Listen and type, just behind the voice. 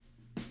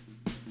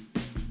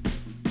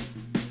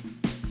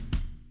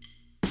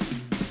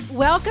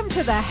Welcome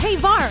to the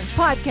Havar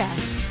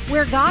podcast,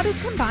 where God is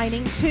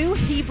combining two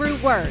Hebrew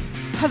words,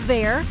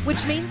 Havar,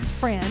 which means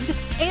friend,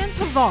 and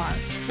Havar,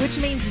 which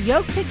means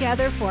yoked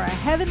together for a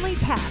heavenly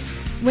task.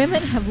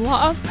 Women have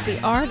lost the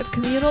art of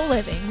communal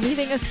living,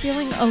 leaving us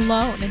feeling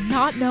alone and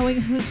not knowing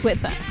who's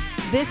with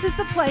us. This is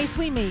the place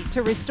we meet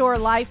to restore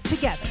life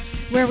together,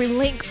 where we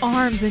link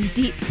arms in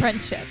deep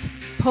friendship,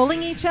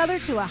 pulling each other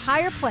to a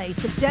higher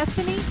place of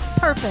destiny,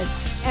 purpose,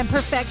 and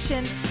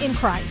perfection in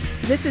Christ.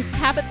 This is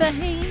Tabitha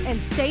Haynes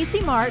and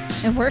Stacy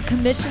March, and we're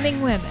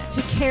commissioning women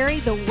to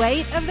carry the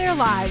weight of their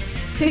lives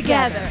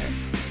together.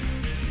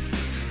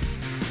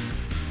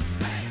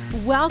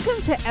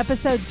 Welcome to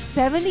episode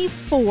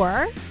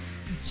 74,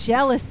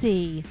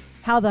 Jealousy,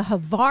 how the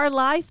Havar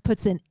life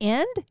puts an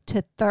end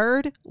to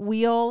third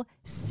wheel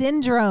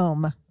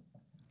syndrome.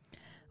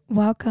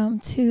 Welcome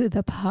to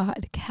the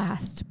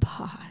podcast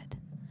pod.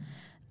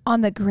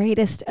 On the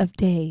greatest of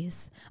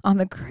days, on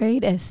the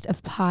greatest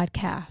of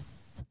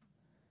podcasts,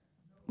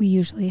 we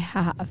usually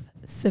have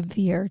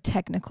severe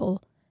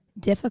technical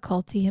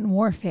difficulty and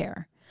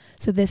warfare.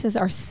 So this is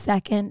our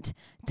second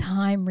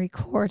time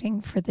recording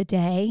for the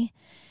day,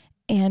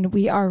 and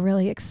we are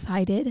really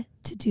excited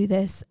to do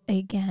this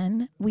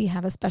again. We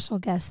have a special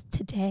guest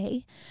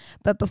today,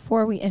 but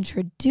before we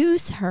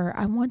introduce her,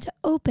 I want to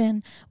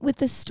open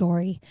with a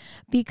story,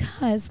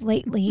 because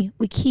lately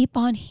we keep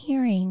on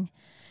hearing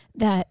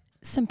that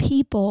some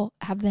people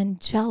have been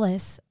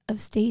jealous of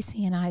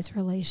Stacy and I's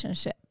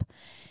relationship.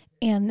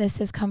 And this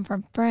has come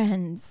from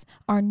friends,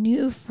 our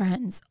new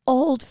friends,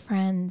 old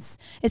friends.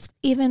 It's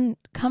even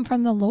come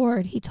from the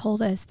Lord. He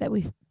told us that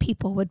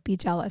people would be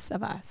jealous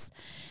of us.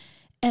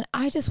 And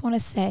I just want to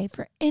say,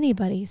 for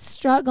anybody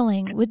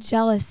struggling with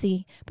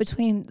jealousy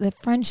between the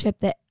friendship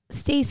that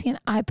Stacy and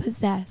I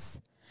possess,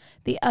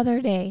 the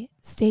other day,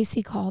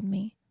 Stacy called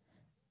me,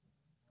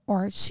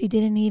 or she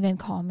didn't even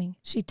call me.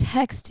 She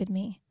texted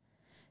me.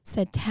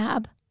 Said,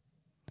 Tab,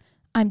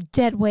 I'm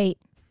dead weight.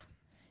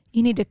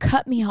 You need to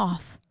cut me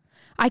off.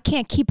 I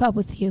can't keep up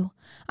with you.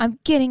 I'm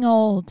getting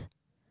old.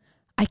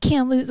 I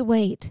can't lose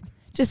weight.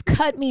 Just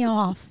cut me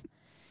off.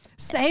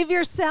 Save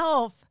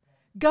yourself.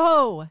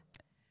 Go.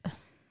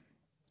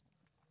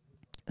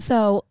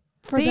 So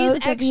for these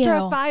those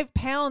extra of you, 5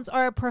 pounds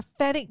are a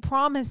prophetic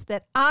promise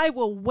that I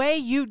will weigh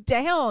you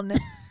down.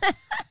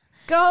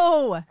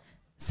 Go.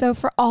 So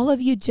for all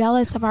of you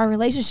jealous of our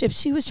relationship,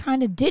 she was trying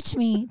to ditch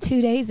me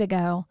 2 days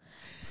ago.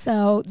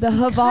 So the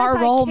Havar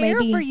role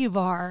maybe. For you,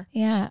 Var.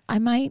 Yeah, I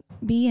might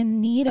be in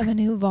need of a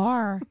new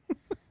Var.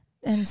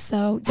 And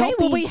so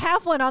we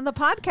have one on the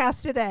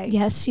podcast today.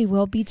 Yes, she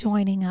will be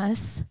joining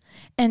us.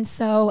 And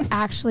so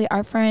actually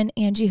our friend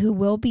Angie, who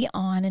will be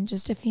on in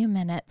just a few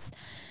minutes,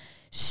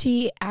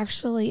 she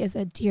actually is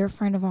a dear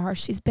friend of ours.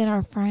 She's been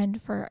our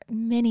friend for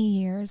many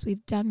years.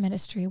 We've done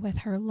ministry with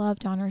her,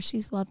 loved on her.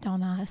 She's loved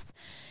on us.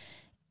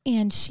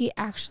 And she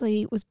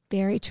actually was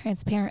very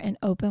transparent and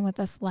open with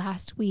us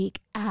last week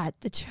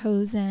at the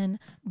Chosen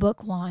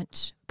book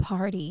launch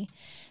party.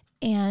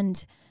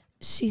 And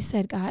she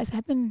said, guys,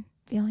 I've been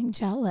feeling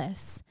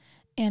jealous.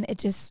 And it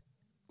just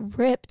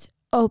ripped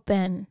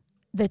open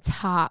the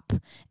top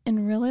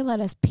and really let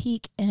us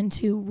peek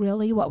into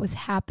really what was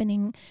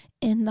happening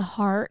in the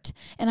heart.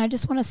 And I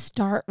just want to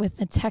start with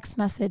the text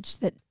message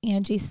that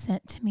Angie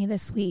sent to me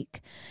this week.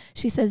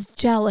 She says,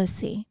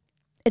 jealousy,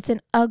 it's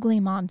an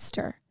ugly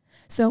monster.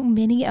 So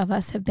many of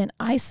us have been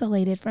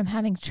isolated from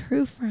having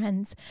true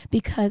friends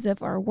because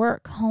of our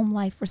work, home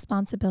life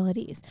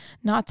responsibilities,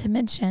 not to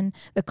mention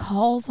the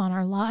calls on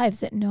our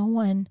lives that no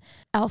one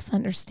else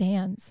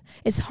understands.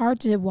 It's hard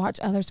to watch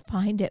others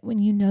find it when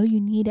you know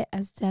you need it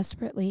as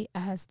desperately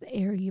as the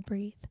air you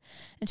breathe.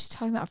 And she's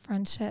talking about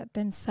friendship.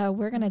 And so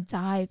we're going to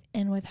dive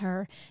in with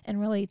her and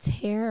really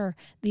tear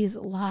these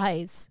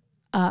lies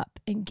up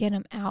and get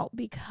them out,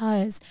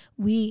 because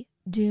we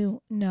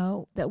do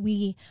know that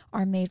we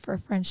are made for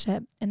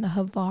friendship, and the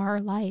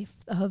Havar life,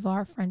 the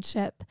Havar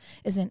friendship,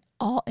 is an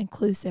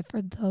all-inclusive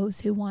for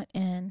those who want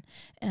in.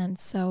 And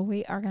so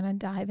we are going to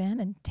dive in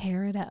and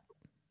tear it up.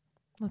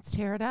 Let's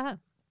tear it up.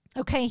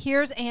 Okay,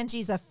 here's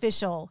Angie's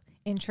official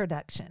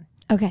introduction.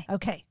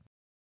 Okay.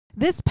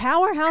 This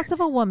powerhouse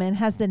of a woman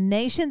has the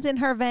nations in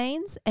her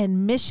veins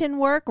and mission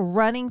work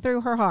running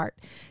through her heart.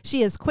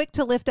 She is quick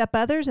to lift up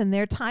others in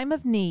their time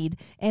of need.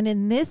 And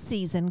in this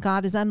season,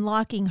 God is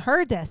unlocking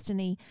her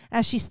destiny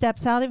as she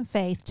steps out in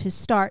faith to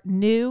start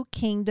new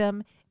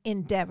kingdom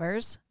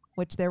endeavors,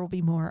 which there will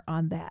be more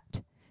on that.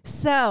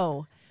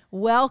 So,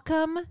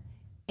 welcome,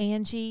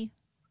 Angie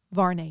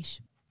Varnage,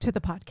 to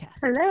the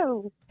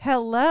podcast.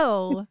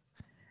 Hello.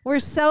 We're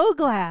so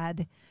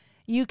glad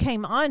you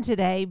came on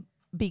today,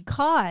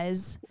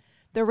 because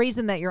the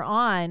reason that you're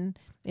on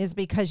is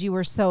because you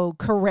were so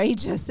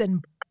courageous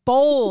and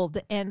bold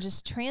and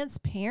just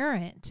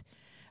transparent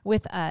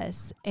with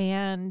us.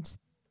 And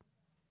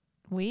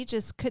we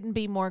just couldn't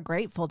be more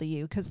grateful to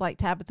you, because like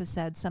Tabitha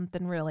said,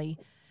 something really,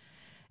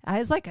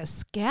 it's like a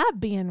scab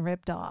being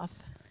ripped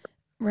off.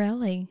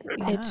 Really,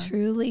 Yeah. It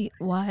truly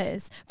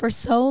was. For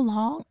so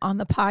long on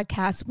the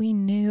podcast, we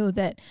knew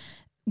that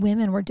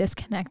women were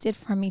disconnected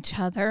from each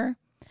other.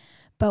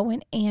 But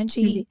when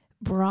Angie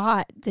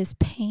brought this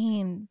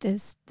pain,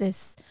 this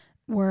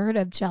word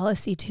of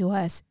jealousy to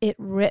us, it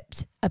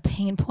ripped a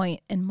pain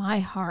point in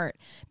my heart,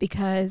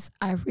 because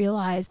I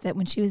realized that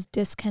when she was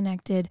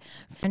disconnected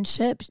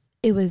friendship,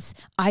 it was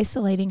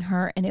isolating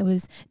her and it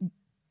was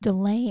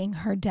delaying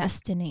her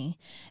destiny.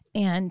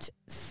 And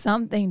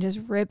something just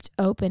ripped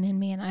open in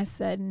me, and I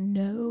said,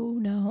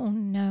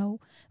 no,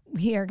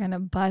 we are going to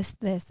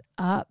bust this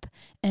up.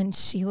 And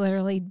she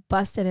literally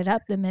busted it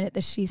up the minute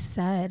that she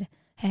said,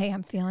 hey,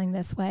 I'm feeling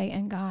this way.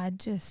 And God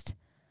just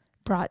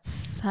brought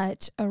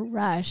such a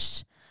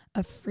rush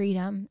of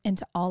freedom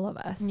into all of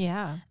us.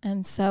 Yeah.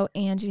 And so,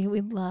 Angie,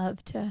 we'd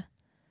love to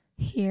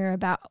hear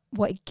about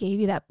what gave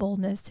you that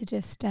boldness to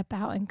just step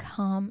out and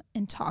come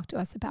and talk to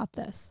us about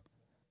this.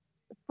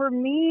 For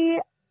me,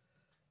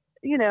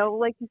 you know,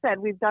 like you said,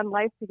 we've done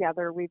life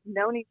together. We've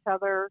known each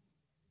other,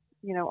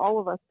 you know, all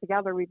of us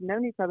together. We've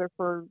known each other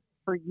for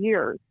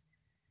years.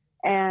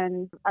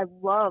 And I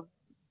love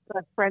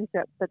the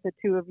friendship that the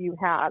two of you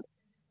had.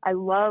 I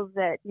love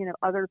that, you know,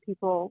 other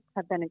people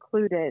have been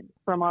included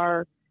from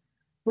our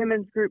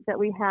women's group that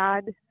we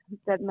had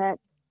that met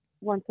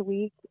once a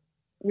week.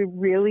 We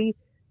really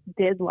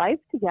did life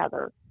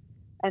together.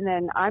 And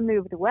then I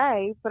moved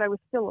away, but I was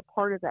still a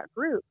part of that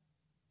group.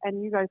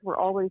 And you guys were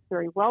always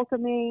very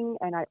welcoming,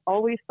 and I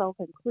always felt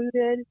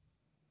included.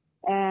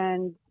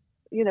 And,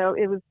 you know,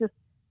 it was just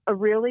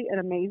an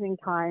amazing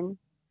time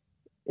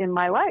in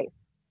my life,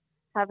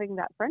 having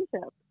that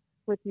friendship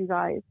with you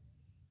guys.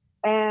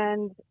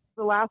 And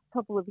the last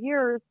couple of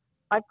years,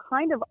 I've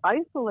kind of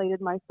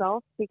isolated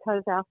myself,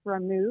 because after I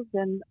moved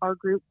and our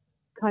group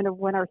kind of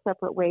went our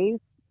separate ways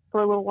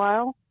for a little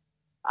while,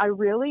 I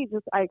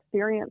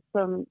experienced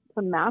some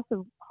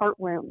massive heart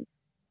wounds.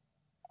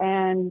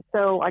 And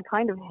so I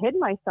kind of hid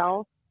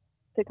myself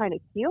to kind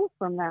of heal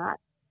from that.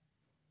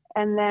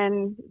 And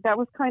then that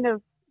was kind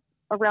of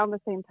around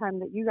the same time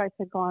that you guys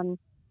had gone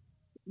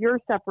your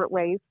separate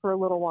ways for a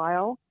little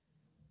while.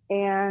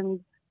 And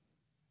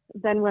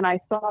then when I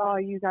saw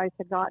you guys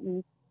had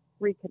gotten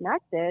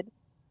reconnected,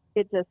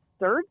 it just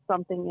stirred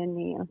something in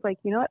me. I was like,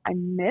 you know what? I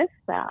miss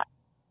that.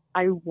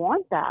 I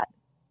want that.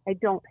 I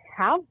don't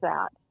have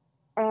that.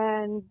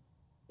 And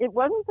it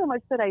wasn't so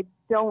much that I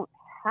don't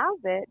have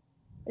it.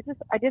 It's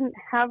just I didn't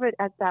have it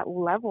at that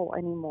level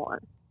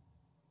anymore.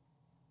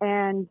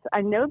 And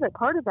I know that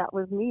part of that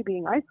was me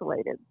being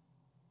isolated.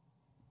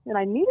 And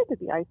I needed to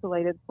be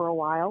isolated for a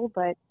while,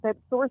 but that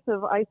source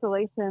of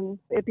isolation,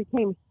 it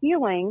became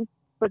healing,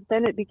 but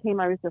then it became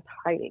I was just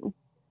hiding.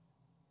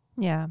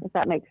 Yeah. If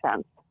that makes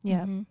sense.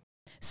 Yeah. Mm-hmm.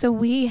 So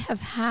we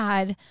have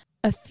had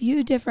a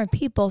few different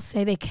people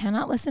say they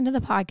cannot listen to the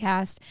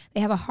podcast.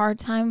 They have a hard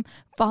time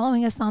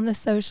following us on the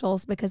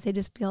socials because they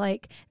just feel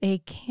like they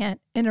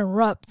can't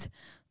interrupt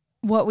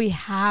what we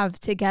have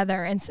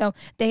together. And so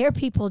they are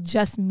people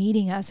just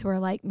meeting us who are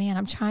like, man,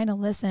 I'm trying to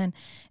listen,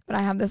 but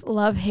I have this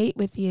love-hate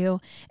with you.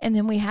 And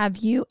then we have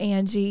you,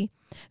 Angie,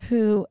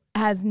 who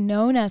has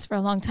known us for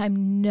a long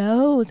time,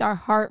 knows our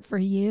heart for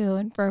you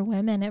and for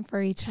women and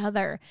for each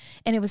other.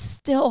 And it was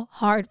still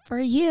hard for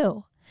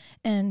you.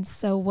 And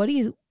so what do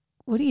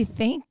you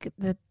think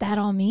that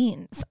all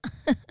means?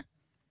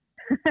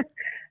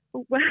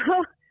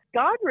 Well,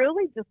 God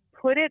really just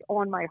put it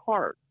on my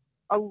heart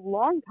a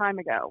long time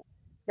ago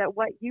that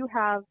what you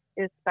have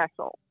is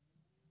special.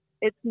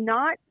 It's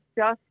not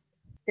just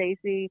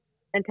Stacy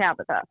and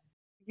Tabitha.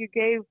 You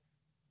gave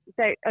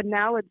that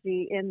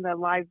analogy in the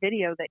live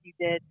video that you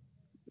did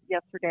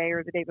yesterday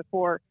or the day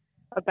before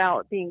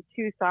about being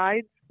two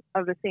sides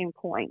of the same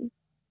coin.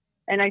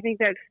 And I think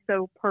that's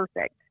so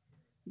perfect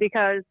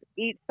because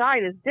each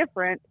side is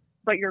different,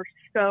 but you're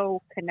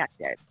so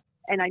connected.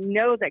 And I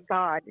know that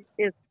God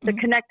is the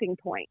connecting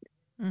point,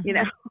 you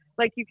know,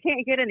 like you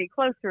can't get any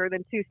closer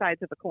than two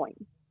sides of a coin,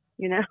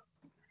 you know?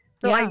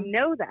 So Yeah. I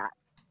know that.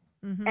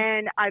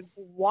 And I've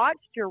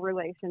watched your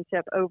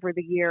relationship over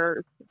the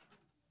years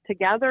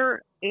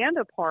together and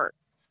apart.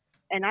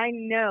 And I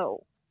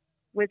know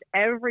with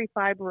every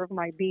fiber of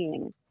my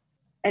being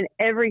and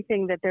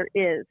everything that there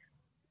is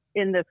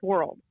in this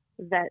world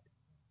that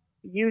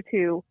you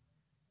two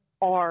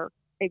are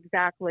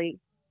exactly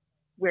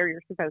where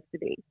you're supposed to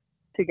be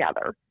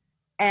together.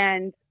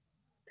 And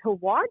to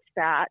watch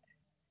that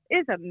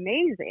is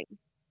amazing.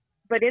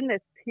 But in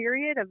this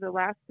period of the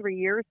last 3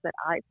 years that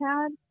I've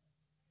had,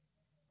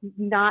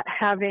 not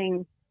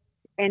having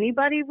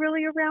anybody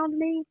really around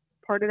me,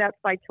 part of that's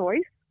by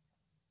choice.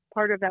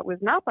 Part of that was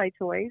not by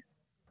choice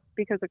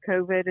because of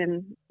COVID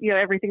and, you know,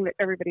 everything that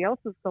everybody else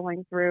was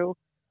going through.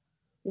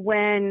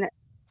 When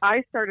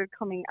I started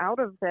coming out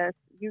of this,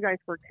 you guys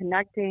were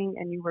connecting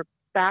and you were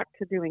back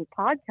to doing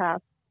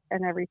podcasts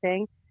and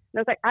everything. And I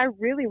was like, I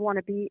really want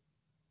to be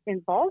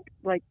involved.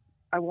 Like,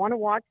 I want to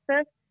watch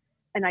this.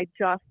 And I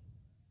just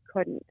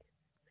couldn't.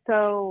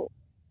 So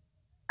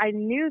I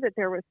knew that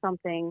there was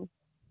something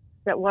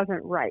that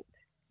wasn't right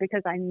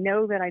because I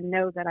know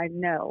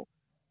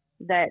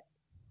that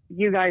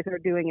you guys are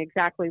doing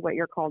exactly what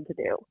you're called to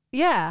do.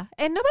 Yeah.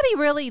 And nobody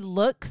really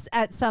looks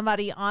at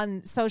somebody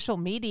on social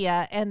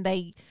media and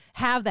they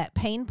have that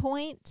pain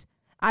point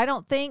I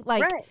don't think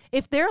Right.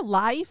 if their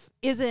life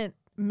isn't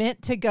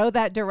meant to go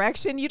that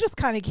direction, you just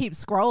kind of keep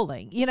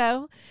scrolling.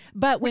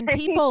 But when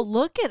people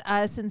look at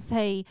us and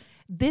say,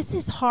 this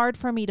is hard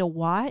for me to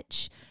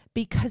watch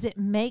because it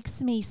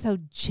makes me so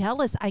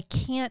jealous, I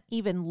can't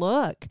even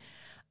look.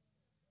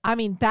 I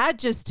mean, that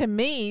just to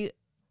me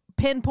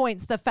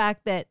pinpoints the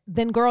fact that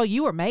then, girl,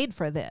 you were made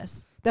for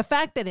this. The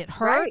fact that it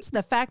hurts,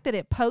 the fact that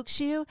it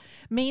pokes you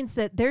means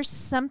that there's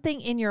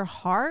something in your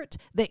heart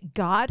that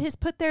God has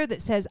put there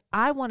that says,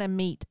 I want to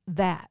meet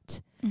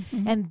that.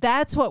 Mm-hmm. And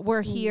that's what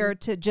we're here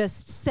to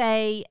just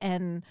say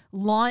and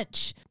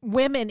launch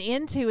women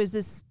into, is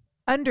this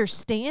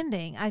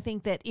understanding. I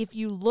think that if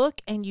you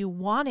look and you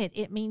want it,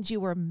 it means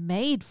you were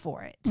made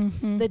for it.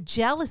 Mm-hmm. The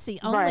jealousy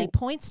only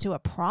points to a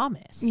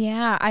promise.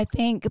 Yeah, I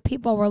think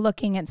people were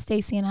looking at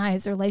Stacy and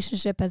I's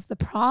relationship as the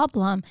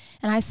problem.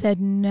 And I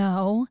said,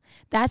 no,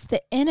 that's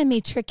the enemy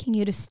tricking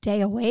you to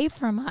stay away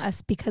from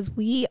us, because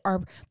we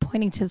are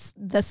pointing to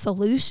the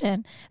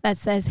solution that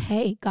says,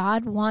 hey,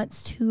 God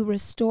wants to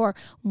restore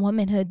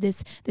womanhood,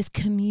 this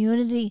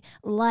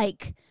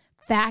community-like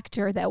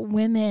factor that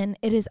women,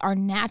 it is our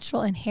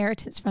natural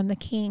inheritance from the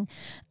King.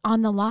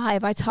 On the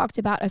live, I talked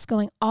about us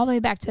going all the way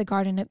back to the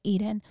Garden of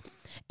Eden,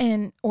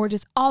 or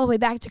just all the way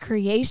back to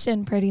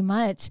creation pretty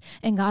much.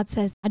 And God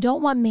says, I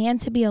don't want man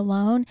to be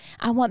alone.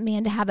 I want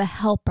man to have a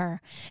helper.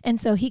 And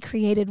so he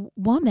created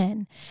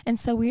woman. And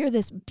so we are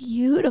this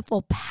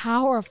beautiful,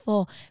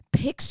 powerful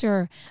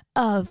picture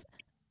of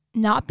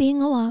not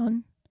being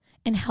alone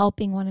and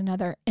helping one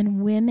another.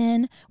 And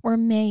women were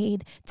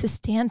made to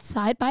stand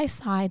side by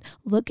side,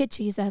 look at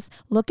Jesus,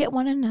 look at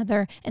one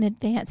another, and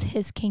advance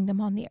his kingdom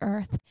on the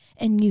earth.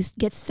 And you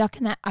get stuck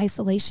in that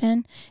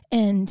isolation,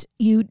 and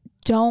you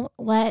don't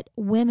let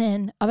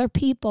women, other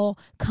people,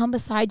 come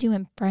beside you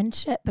in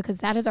friendship, because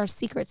that is our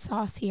secret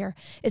sauce here.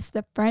 It's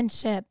the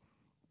friendship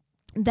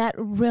that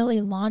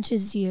really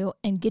launches you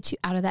and gets you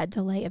out of that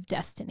delay of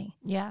destiny.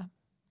 Yeah.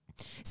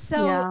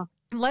 So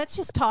let's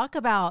just talk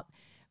about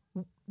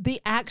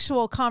the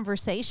actual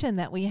conversation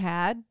that we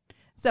had.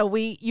 So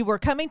you were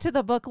coming to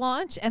the book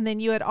launch, and then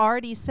you had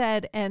already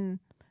said, and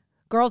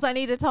girls, I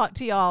need to talk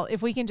to y'all.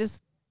 If we can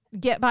just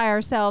get by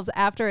ourselves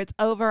after it's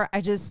over, I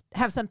just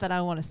have something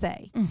I want to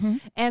say. Mm-hmm.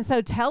 And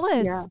so tell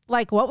us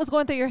what was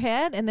going through your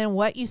head, and then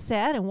what you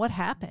said and what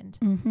happened.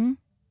 Mm-hmm.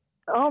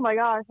 Oh my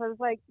gosh. I was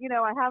like,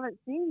 I haven't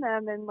seen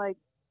them in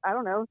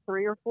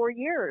 3 or 4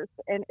 years,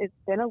 and it's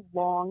been a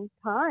long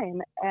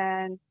time.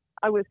 And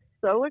I was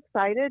so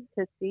excited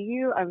to see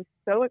you. I was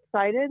so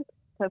excited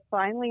to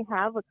finally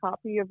have a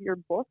copy of your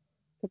book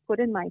to put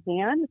in my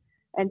hand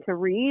and to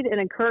read, and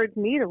encourage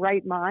me to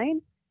write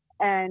mine.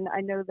 And I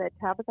know that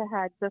Tabitha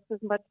had just as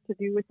much to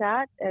do with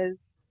that as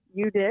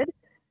you did.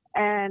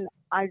 And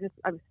I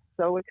was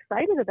so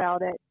excited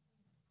about it.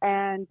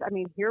 And I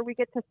mean, here we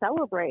get to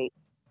celebrate,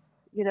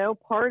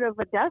 part of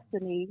a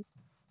destiny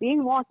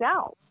being walked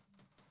out.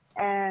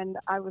 And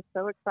I was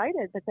so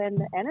excited. But then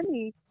the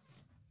enemy,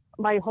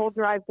 my whole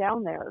drive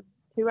down there,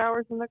 2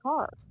 hours in the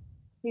car,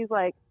 he's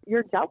like,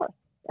 you're jealous.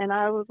 And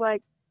I was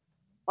like,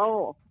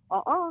 oh,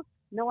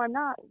 no, I'm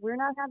not. We're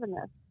not having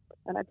this.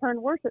 And I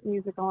turned worship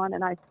music on,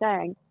 and I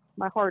sang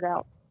my heart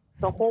out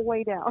the whole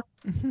way down.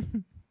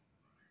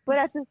 But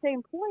at the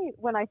same point,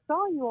 when I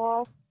saw you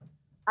all,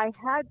 I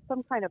had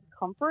some kind of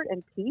comfort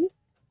and peace.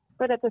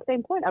 But at the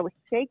same point, I was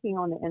shaking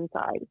on the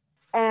inside.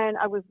 And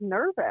I was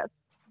nervous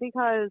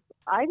because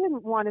I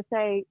didn't want to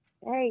say,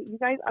 hey, you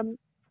guys,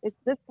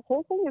 this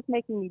whole thing is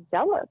making me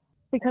jealous,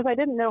 because I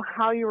didn't know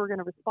how you were going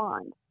to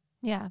respond.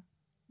 Yeah.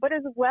 But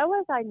as well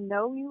as I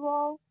know you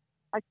all,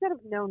 I should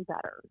have known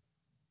better,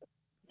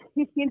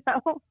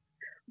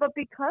 But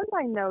because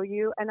I know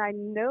you, and I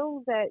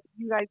know that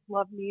you guys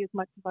love me as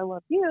much as I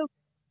love you,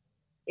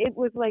 it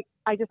was like,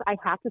 I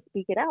have to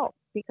speak it out,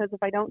 because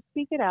if I don't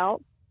speak it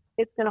out,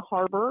 it's going to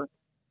harbor,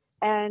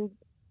 and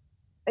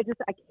I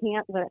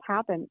can't let it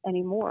happen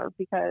anymore.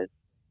 Because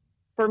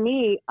for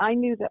me, I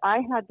knew that I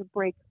had to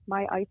break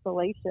my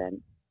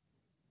isolation,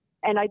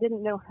 and I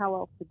didn't know how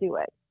else to do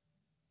it.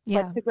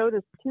 Yeah. But to go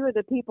to two of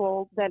the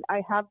people that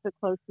I have the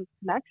closest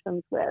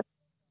connections with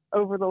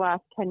over the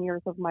last 10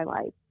 years of my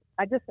life,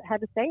 I just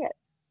had to say it.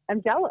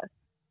 I'm jealous.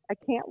 I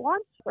can't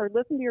watch or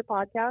listen to your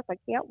podcast. I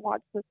can't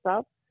watch this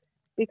stuff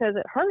because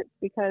it hurts,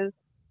 because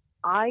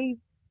I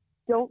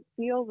don't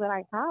feel that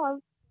I have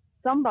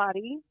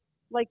somebody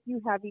like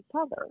you have each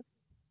other.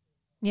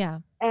 Yeah.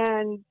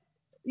 And,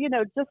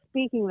 just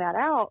speaking that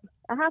out,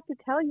 I have to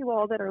tell you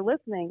all that are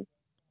listening,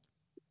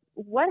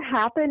 what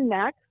happened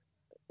next,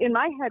 in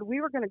my head, we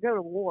were going to go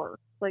to war,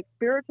 like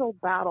spiritual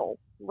battle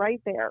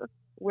right there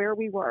where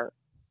we were.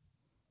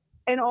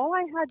 And all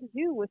I had to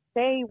do was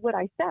say what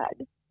I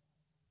said.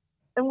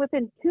 And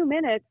within 2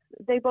 minutes,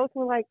 they both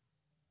were like,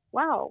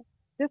 wow,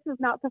 this is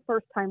not the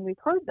first time we've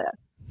heard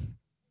this.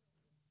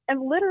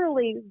 And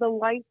literally the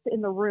lights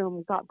in the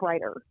room got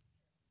brighter.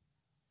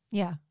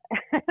 Yeah.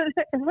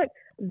 And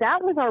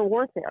that was our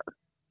warfare.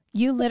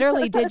 You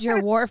literally did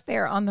your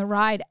warfare on the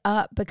ride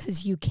up,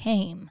 because you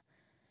came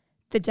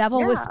The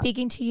devil was Yeah.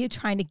 speaking to you,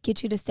 trying to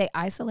get you to stay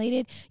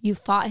isolated. You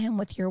fought him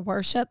with your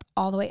worship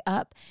all the way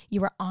up.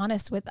 You were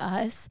honest with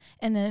us.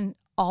 And then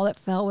all that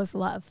fell was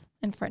love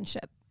and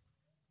friendship.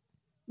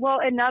 Well,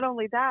 and not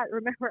only that,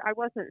 remember, I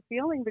wasn't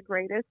feeling the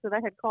greatest, and I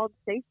had called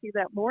Stacy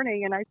that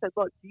morning, and I said,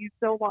 look, do you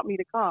still want me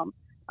to come?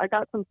 I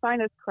got some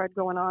sinus crud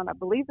going on. I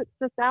believe it's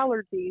just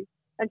allergies.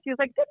 And she was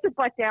like, get your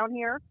butt down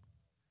here.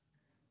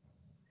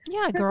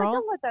 Yeah, Like, girl.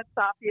 don't let that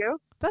stop you.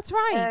 That's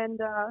right. And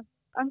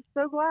I'm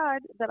so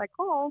glad that I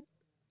called,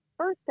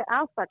 first, to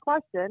ask that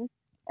question,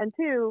 and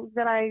two,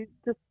 that I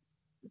just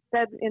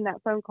said in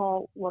that phone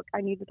call, look,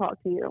 I need to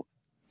talk to you.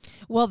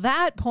 Well,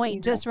 that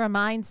point just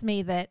reminds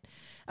me that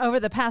over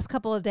the past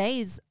couple of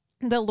days,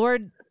 the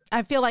Lord,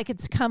 I feel like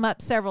it's come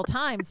up several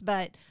times,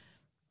 but,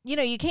 you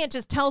know, you can't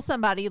just tell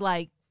somebody,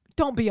 like,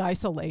 don't be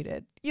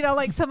isolated. You know,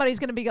 like somebody's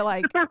going to be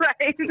like,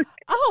 Right.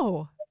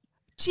 oh,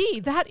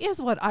 gee, that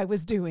is what I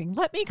was doing.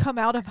 Let me come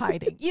out of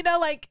hiding. You know,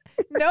 like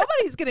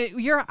nobody's going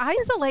to, you're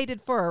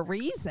isolated for a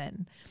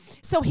reason.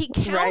 So he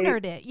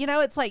countered it. You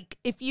know, it's like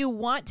if you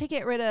want to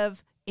get rid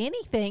of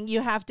anything,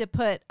 you have to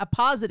put a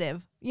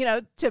positive, you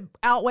know, to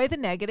outweigh the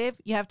negative,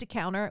 you have to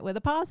counter it with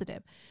a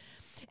positive.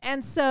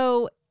 And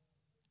so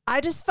I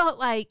just felt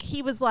like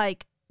he was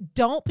like,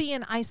 don't be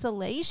in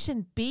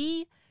isolation,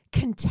 be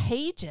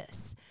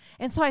contagious.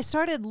 And so I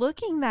started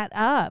looking that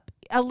up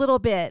a little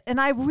bit, and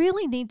I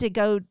really need to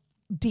go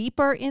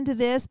deeper into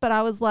this, but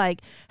I was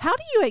like, how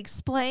do you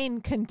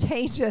explain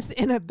contagious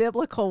in a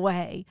biblical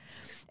way?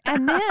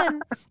 And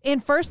then in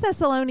 1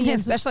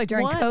 Thessalonians, especially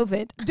during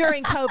COVID.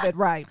 During COVID,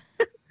 right.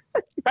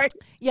 Right.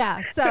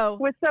 Yeah. So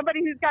with somebody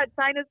who's got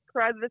sinus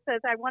crud that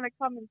says, I want to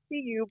come and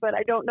see you, but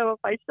I don't know if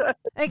I should.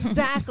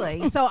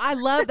 Exactly. So I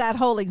love that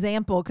whole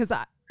example because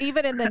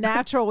even in the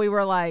natural, we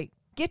were like,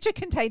 get your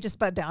contagious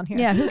butt down here.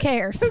 Yeah, who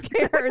cares? Who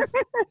cares?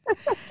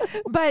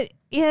 But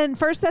in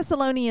 1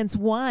 Thessalonians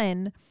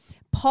 1,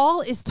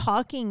 Paul is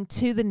talking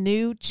to the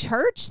new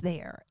church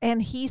there,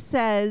 and he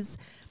says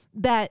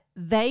that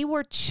they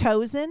were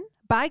chosen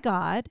by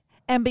God,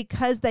 and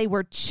because they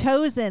were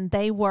chosen,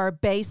 they were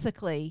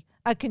basically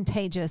a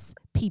contagious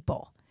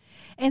people.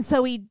 And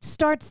so he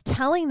starts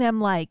telling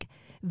them, like,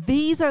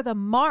 these are the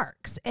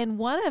marks. And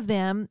one of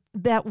them,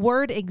 that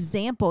word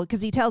example,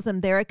 because he tells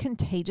them they're a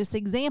contagious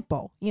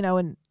example, you know,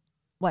 in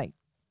like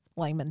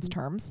layman's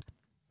terms.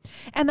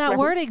 And that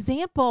word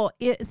example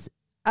is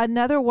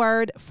another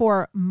word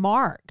for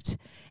marked.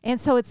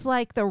 And so it's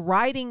like the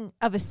writing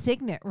of a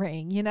signet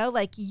ring, you know,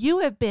 like you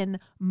have been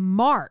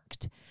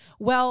marked.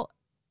 Well,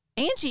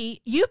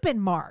 Angie, you've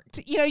been marked.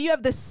 You know, you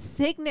have the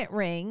signet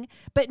ring,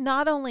 but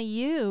not only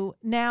you,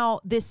 now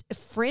this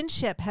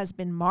friendship has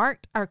been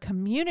marked. Our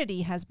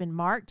community has been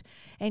marked.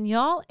 And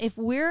y'all, if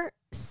we're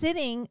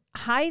sitting,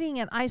 hiding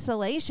in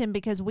isolation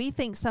because we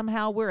think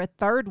somehow we're a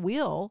third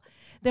wheel,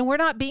 then we're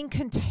not being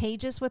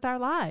contagious with our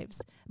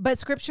lives. But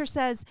scripture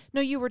says, no,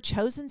 you were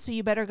chosen, so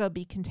you better go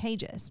be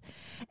contagious.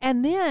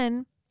 And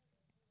then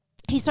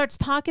he starts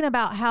talking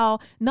about how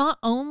not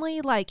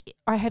only like,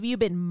 or have you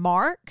been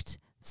marked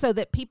so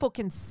that people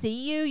can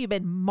see you, you've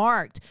been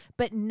marked,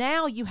 but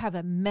now you have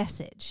a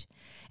message.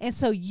 And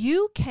so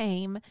you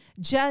came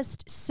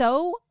just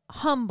so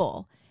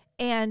humble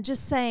and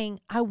just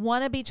saying, I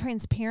want to be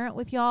transparent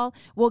with y'all.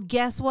 Well,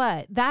 guess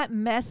what? That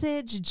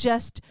message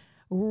just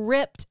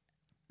ripped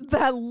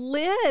the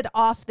lid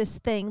off this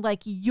thing.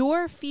 Like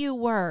your few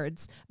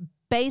words,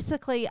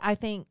 basically, I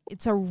think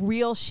it's a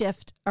real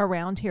shift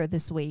around here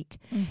this week.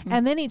 Mm-hmm.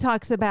 And then he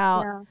talks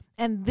about,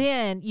 and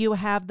then you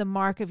have the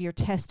mark of your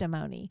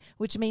testimony,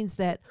 which means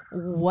that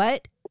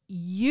what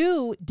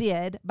you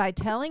did by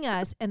telling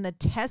us and the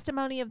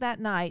testimony of that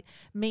night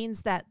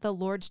means that the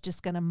Lord's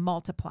just going to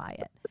multiply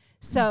it.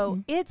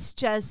 So it's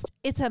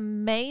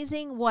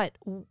amazing what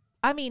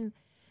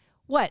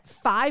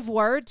 5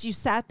 words you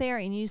sat there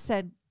and you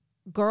said,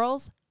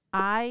 girls,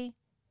 I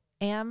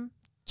am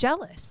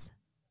jealous.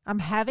 I'm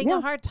having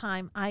a hard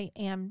time. I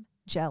am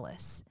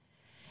jealous.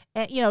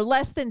 And, you know,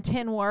 less than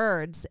 10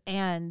 words.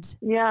 And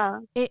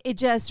it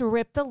just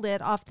ripped the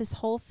lid off this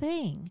whole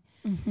thing.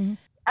 Mm-hmm.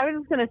 I was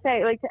just going to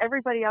say, like, to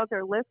everybody out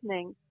there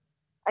listening,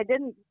 I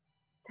didn't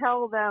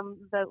tell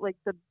them the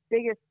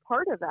biggest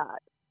part of that.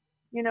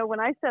 You know, when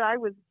I said I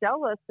was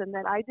jealous and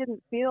that I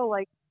didn't feel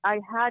like I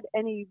had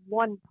any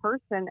one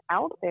person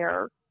out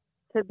there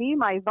to be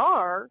my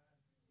czar,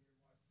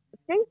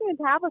 Stacey and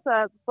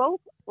Tabitha both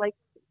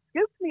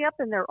scooped me up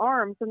in their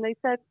arms and they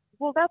said,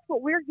 well, that's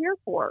what we're here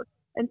for.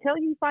 Until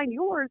you find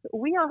yours,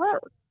 we are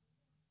her.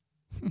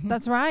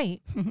 That's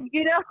right.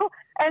 You know,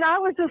 and I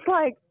was just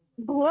like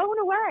blown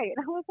away.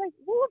 And I was like,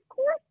 well, of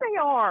course they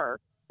are.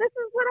 This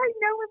is what I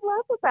know and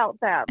love about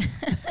them.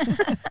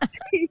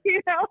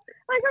 You know,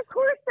 like, of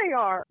course they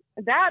are.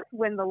 That's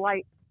when the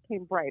light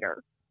came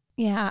brighter.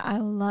 Yeah, I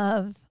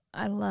love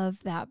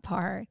that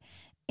part.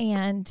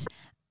 And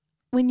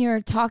when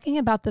you're talking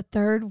about the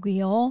third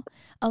wheel,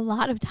 a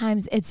lot of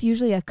times it's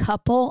usually a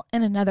couple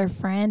and another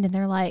friend, and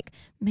they're like,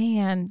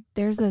 man,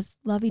 there's this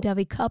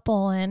lovey-dovey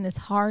couple and it's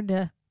hard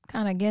to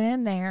kind of get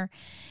in there.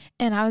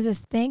 And I was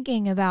just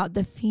thinking about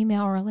the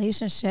female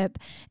relationship,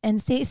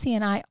 and Stacey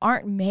and I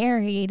aren't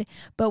married,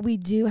 but we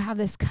do have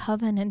this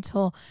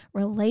covenantal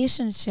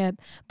relationship.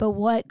 But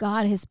what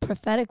God has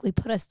prophetically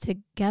put us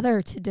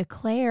together to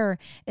declare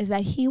is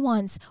that he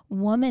wants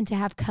women to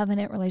have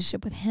covenant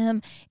relationship with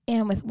him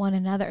and with one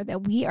another,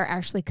 that we are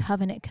actually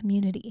covenant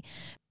community.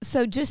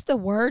 So just the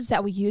words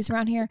that we use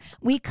around here,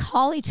 we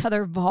call each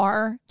other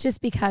Var just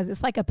because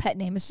it's like a pet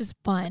name. It's just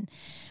fun.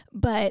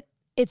 But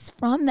it's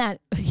from that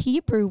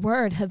Hebrew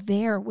word,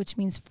 Havar, which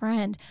means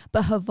friend,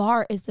 but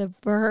Havar is the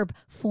verb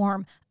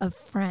form of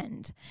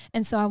friend.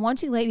 And so I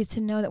want you ladies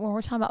to know that when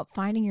we're talking about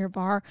finding your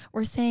Var,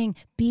 we're saying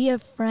be a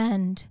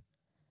friend,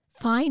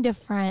 find a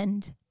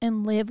friend,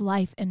 and live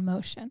life in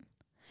motion,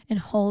 in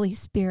Holy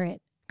Spirit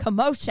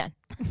commotion.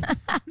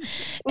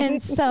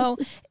 And so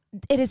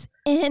it is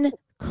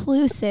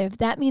inclusive.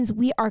 That means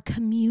we are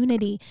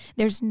community.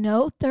 There's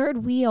no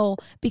third wheel,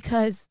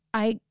 because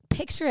I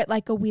picture it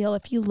like a wheel.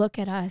 If you look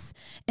at us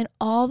and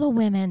all the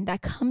women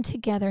that come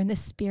together in the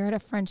spirit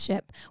of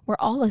friendship, we're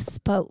all a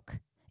spoke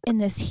in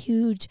this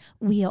huge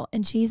wheel,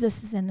 and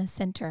Jesus is in the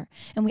center.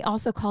 And we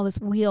also call this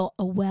wheel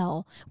a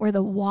well, where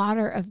the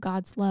water of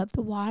God's love,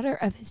 the water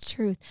of his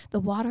truth,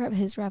 the water of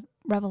his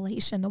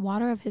revelation, the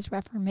water of his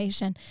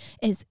reformation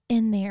is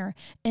in there.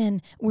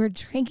 And we're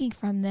drinking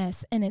from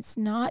this, and it's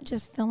not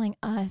just filling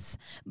us,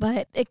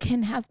 but it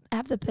can have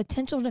the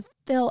potential to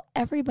fill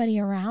everybody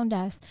around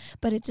us.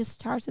 But it just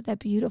starts with that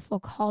beautiful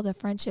call to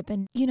friendship.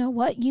 And you know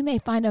what? You may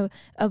find a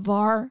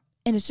Var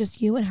and it's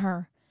just you and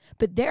her.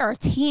 But there are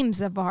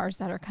teams of Vars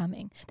that are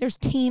coming. There's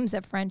teams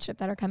of friendship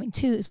that are coming.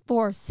 2,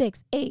 4,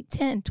 6, 8,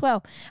 10,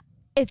 12.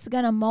 It's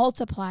going to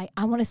multiply.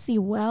 I want to see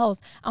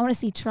wells. I want to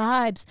see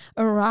tribes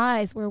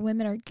arise where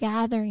women are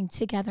gathering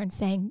together and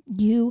saying,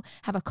 you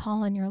have a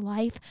call in your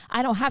life.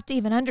 I don't have to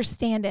even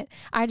understand it.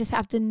 I just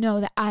have to know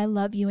that I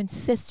love you in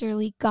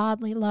sisterly,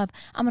 godly love.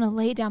 I'm going to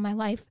lay down my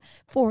life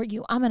for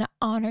you. I'm going to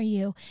honor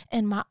you,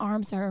 and my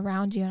arms are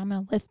around you, and I'm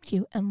going to lift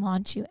you and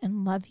launch you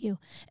and love you.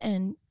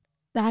 And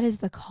that is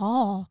the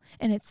call.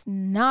 And it's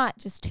not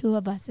just 2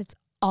 of us, it's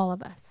all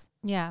of us.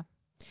 Yeah.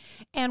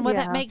 And what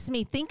that makes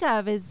me think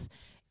of is,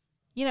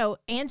 you know,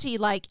 Angie,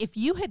 like if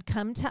you had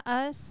come to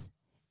us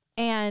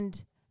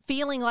and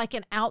feeling like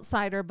an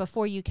outsider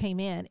before you came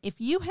in, if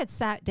you had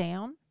sat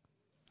down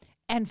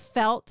and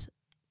felt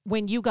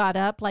when you got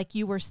up like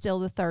you were still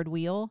the third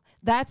wheel,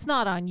 that's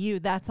not on you,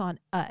 that's on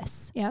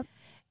us. Yep.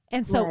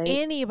 And so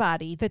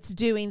anybody that's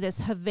doing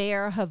this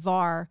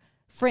Havar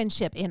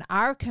friendship in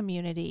our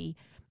community,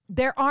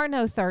 there are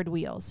no third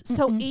wheels.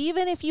 So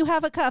even if you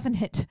have a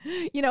covenant,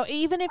 you know,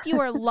 even if you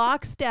are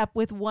lockstep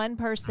with one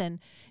person,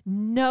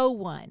 no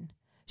one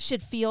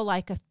should feel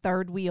like a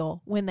third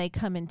wheel when they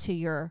come into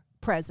your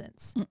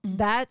presence.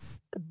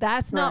 That's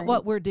not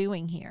what we're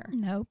doing here.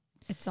 Nope.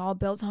 It's all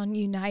built on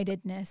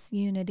unitedness,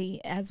 unity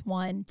as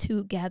one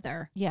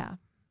together. Yeah.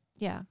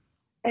 Yeah.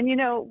 And you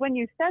know, when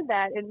you said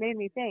that, it made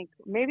me think,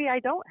 maybe I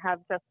don't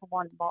have just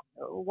one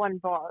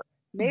bar.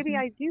 Maybe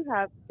I do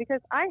have, because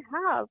I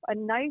have a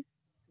nice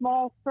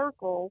small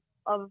circle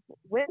of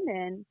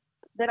women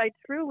that I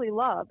truly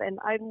love, and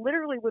I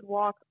literally would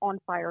walk on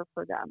fire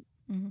for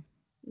them.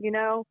 You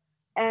know,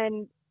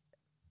 and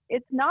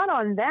it's not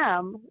on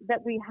them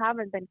that we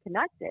haven't been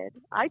connected.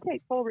 I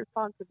take full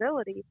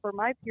responsibility for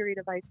my period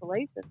of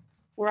isolation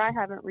where I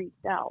haven't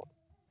reached out,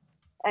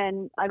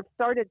 and I've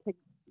started to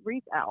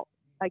reach out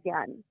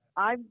again.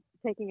 I'm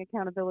taking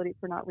accountability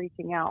for not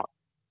reaching out,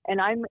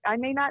 and I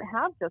may not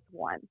have just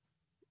one.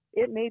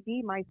 It may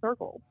be my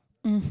circle.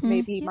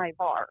 Maybe my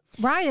Var.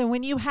 Right. And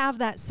when you have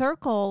that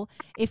circle,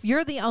 if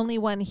you're the only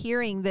one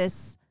hearing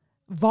this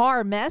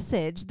Var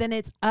message, then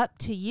it's up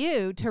to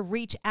you to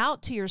reach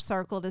out to your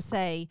circle to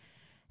say,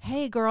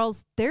 hey,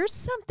 girls, there's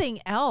something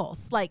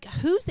else. Like,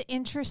 who's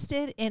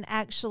interested in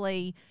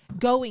actually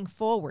going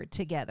forward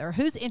together?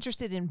 Who's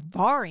interested in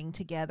varring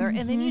together?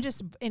 And then you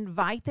just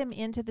invite them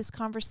into this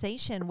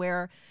conversation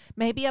where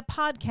maybe a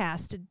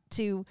podcast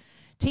to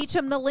teach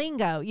them the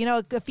lingo, you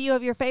know, a few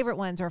of your favorite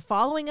ones, or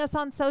following us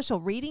on social,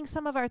 reading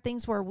some of our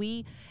things where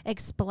we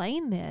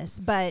explain this.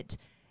 But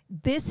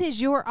this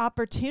is your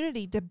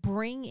opportunity to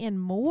bring in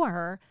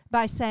more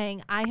by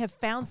saying, I have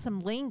found some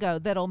lingo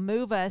that'll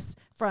move us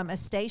from a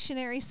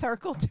stationary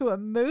circle to a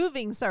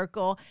moving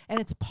circle, and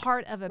it's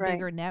part of a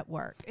bigger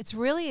network. It's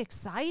really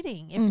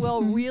exciting if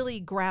we'll really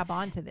grab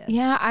onto this.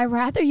 Yeah, I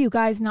rather you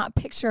guys not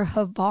picture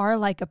Havar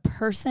like a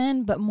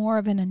person, but more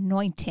of an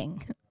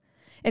anointing.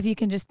 If you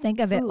can just think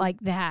of it like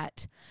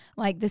that.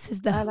 Like, this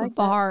is the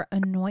Havar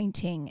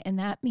anointing, and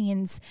that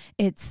means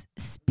it's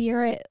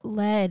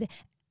spirit-led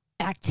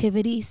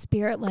activity,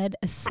 spirit-led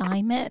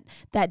assignment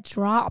that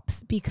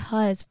drops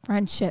because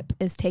friendship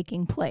is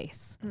taking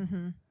place.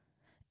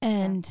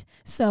 And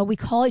so we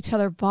call each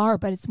other Var,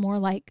 but it's more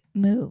like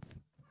move.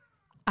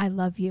 I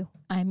love you.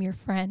 I'm your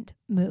friend.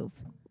 Move.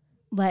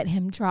 Let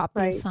him drop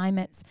the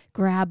assignments.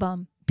 Grab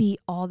them. Be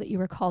all that you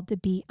were called to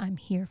be. I'm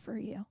here for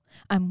you.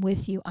 I'm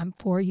with you. I'm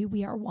for you.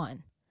 We are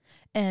one.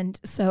 And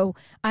so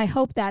I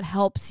hope that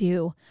helps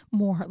you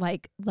more.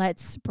 Like,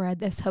 let's spread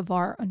this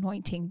Havar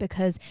anointing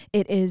because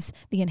it is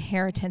the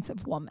inheritance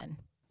of woman.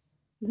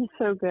 It's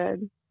so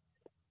good.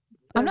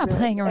 I'm not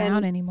playing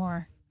around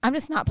anymore. I'm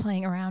just not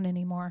playing around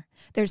anymore.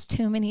 There's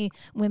too many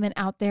women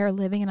out there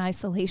living in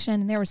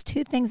isolation. And there was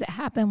 2 things that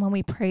happened when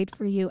we prayed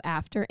for you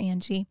after,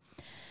 Angie.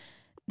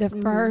 The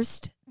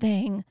first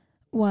thing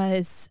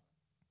was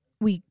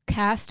we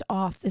cast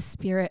off the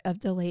spirit of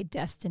delayed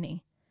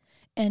destiny.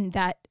 And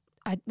that,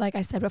 like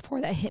I said before,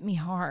 that hit me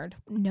hard.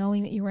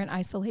 Knowing that you were in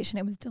isolation,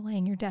 it was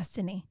delaying your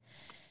destiny.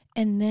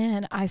 And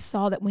then I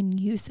saw that when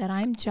you said,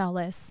 I'm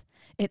jealous,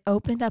 it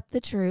opened up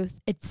the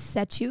truth. It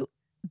set you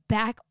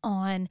back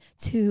on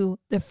to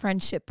the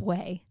friendship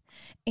way.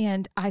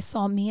 And I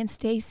saw me and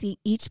Stacy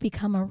each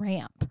become a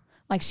ramp.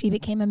 Like she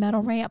became a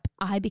metal ramp,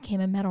 I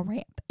became a metal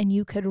ramp, and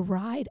you could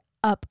ride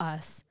up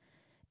us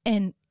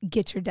and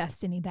get your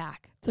destiny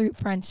back through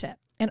friendship.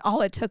 And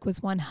all it took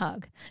was one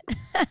hug.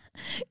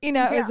 It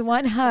was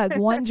one hug,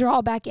 one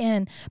draw back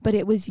in, but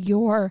it was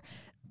your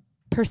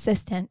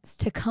persistence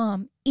to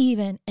come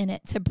even in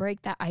it, to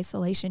break that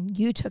isolation.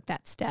 You took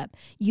that step.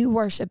 You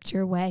worshiped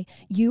your way.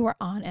 You were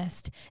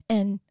honest.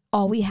 And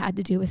all we had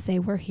to do was say,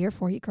 we're here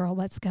for you, girl.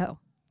 Let's go.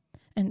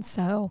 And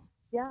so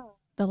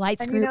the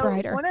lights grew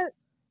brighter.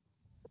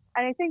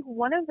 I think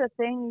one of the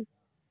things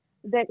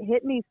that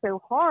hit me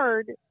so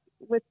hard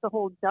with the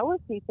whole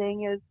jealousy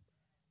thing is,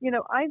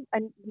 I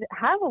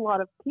have a lot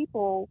of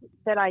people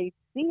that I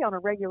see on a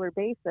regular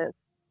basis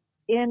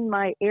in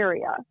my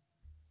area,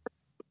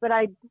 but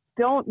I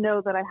don't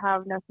know that I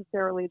have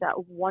necessarily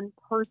that one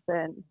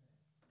person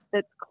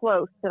that's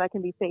close that I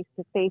can be face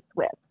to face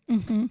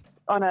with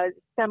on a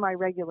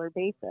semi-regular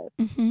basis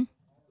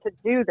to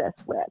do this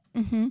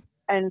with.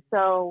 And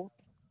so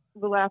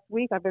the last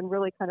week I've been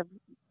really kind of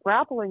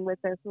grappling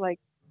with this, like,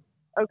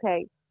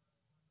 okay,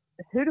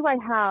 who do I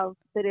have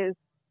that is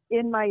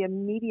in my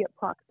immediate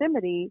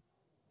proximity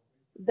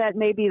that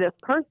may be this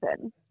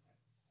person?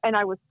 And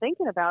I was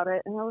thinking about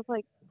it and I was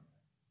like,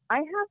 I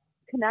have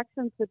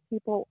connections with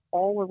people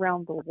all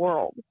around the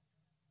world.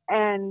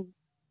 And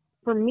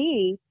for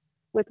me,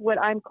 with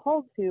what I'm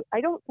called to,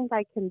 I don't think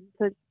I can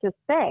just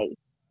say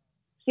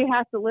she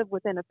has to live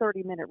within a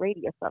 30-minute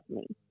radius of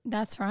me.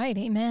 That's right.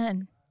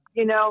 Amen.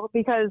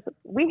 Because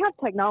we have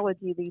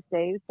technology these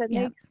days that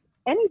makes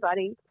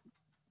anybody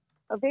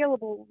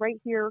available right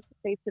here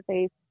face to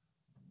face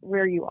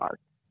where you are.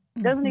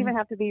 It doesn't even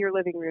have to be your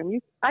living room.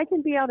 I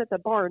can be out at the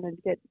barn and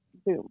get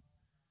Zoom.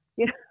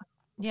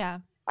 Yeah.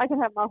 I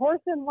can have my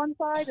horse on one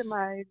side and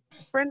my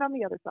friend on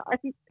the other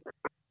side.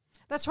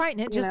 That's right.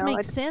 And it just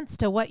makes sense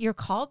to what you're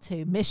called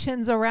to.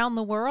 Missions around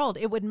the world.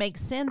 It would make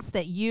sense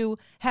that you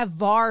have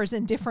VARs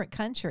in different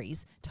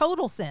countries.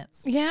 Total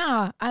sense.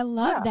 Yeah, I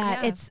love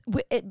that.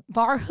 Yeah.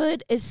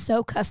 VARhood is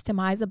so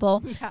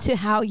customizable to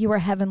how you are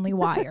heavenly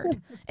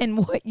wired and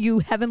what you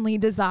heavenly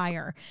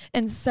desire.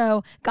 And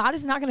so God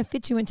is not going to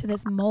fit you into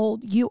this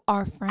mold. You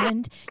are a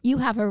friend. You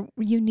have a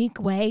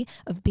unique way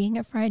of being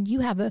a friend.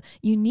 You have a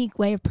unique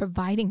way of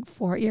providing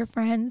for your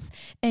friends,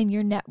 and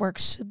your network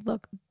should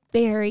look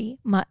very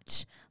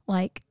much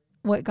like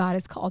what God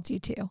has called you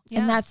to. Yeah.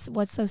 And that's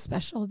what's so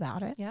special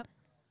about it. Yep.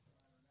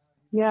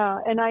 Yeah.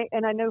 And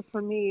I know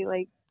for me,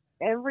 like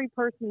every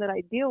person that I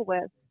deal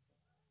with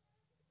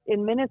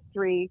in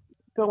ministry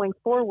going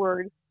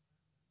forward,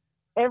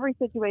 every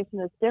situation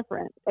is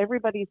different.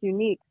 Everybody's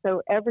unique.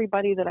 So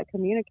everybody that I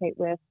communicate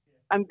with,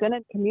 I'm going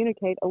to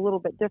communicate a little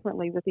bit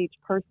differently with each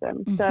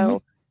person.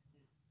 So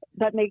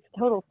that makes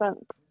total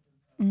sense.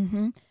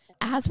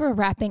 As we're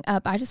wrapping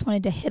up, I just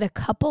wanted to hit a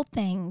couple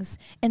things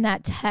in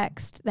that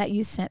text that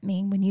you sent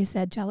me when you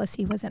said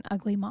jealousy was an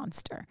ugly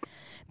monster,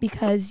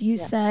 because you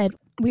said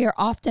we are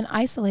often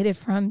isolated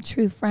from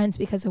true friends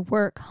because of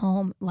work,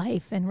 home,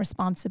 life, and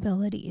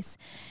responsibilities.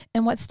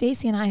 And what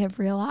Stacy and I have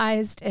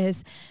realized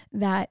is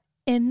that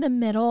in the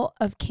middle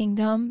of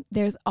kingdom,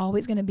 there's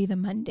always going to be the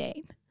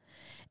mundane.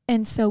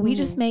 And so we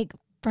just make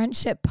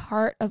friendship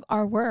part of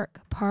our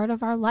work, part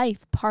of our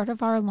life, part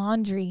of our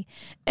laundry.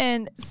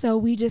 And so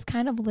we just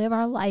kind of live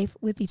our life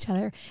with each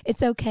other.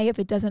 It's okay if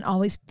it doesn't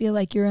always feel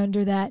like you're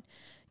under that,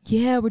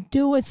 we're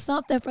doing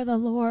something for the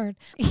Lord.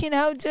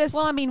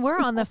 Well, I mean,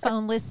 we're on the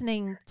phone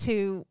listening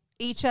to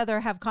each other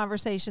have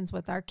conversations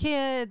with our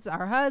kids,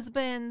 our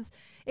husbands.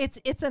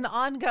 It's an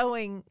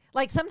ongoing,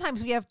 like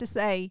sometimes we have to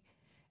say,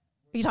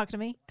 are you talking to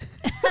me?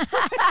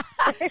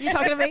 You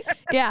talking to me?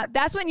 Yeah,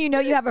 that's when you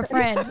know you have a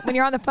friend. When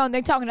you're on the phone,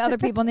 they're talking to other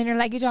people, and then you're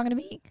like, you talking to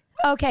me?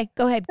 Okay,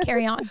 go ahead,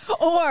 carry on.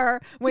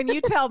 Or when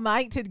you tell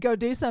Mike to go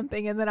do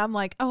something, and then I'm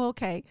like, oh,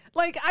 okay.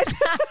 Like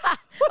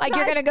like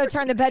you're going to go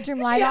turn the bedroom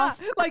light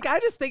off? Like I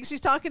just think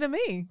she's talking to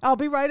me. I'll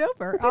be right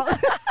over.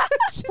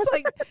 She's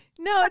like,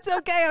 no, it's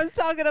okay. I was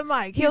talking to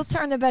Mike. He'll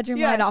turn the bedroom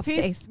light off,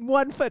 Stace.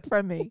 1 foot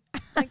from me.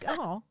 Like,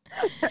 oh.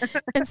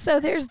 And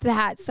so there's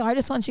that. So I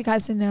just want you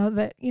guys to know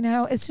that,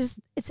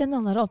 it's in the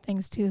little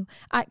things too.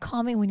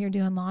 Call me when you're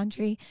doing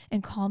laundry,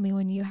 and call me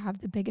when you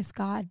have the biggest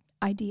God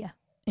idea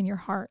in your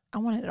heart. I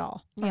want it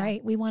all,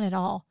 right? We want it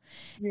all.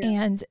 Yeah.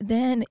 And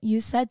then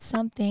you said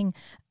something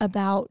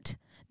about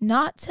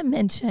not to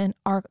mention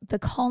the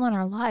call in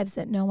our lives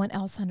that no one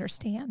else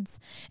understands.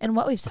 And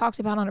what we've talked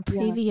about on a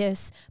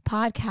previous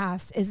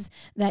podcast is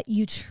that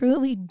you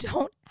truly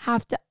don't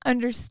have to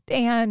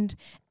understand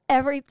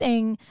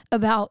everything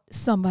about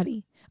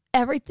somebody,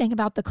 everything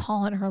about the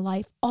call in her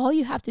life. All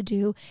you have to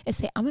do is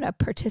say, I'm going to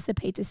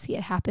participate to see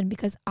it happen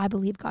because I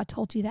believe God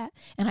told you that,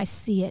 and I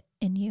see it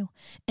in you,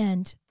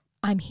 and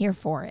I'm here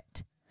for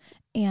it.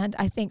 And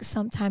I think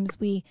sometimes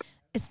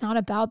it's not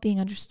about being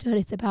understood.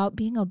 It's about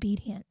being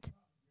obedient.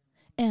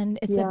 And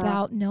it's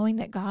about knowing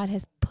that God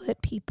has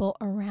put people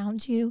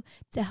around you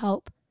to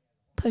help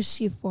push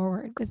you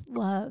forward with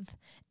love.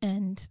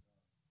 And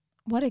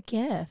what a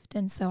gift.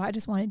 And so I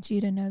just wanted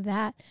you to know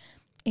that,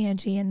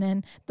 Angie. And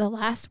then the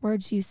last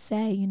words you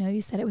say,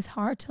 you said it was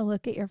hard to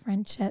look at your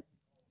friendship,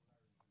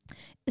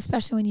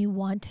 especially when you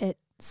want it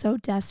so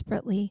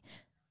desperately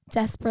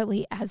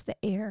as the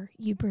air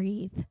you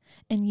breathe.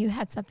 And you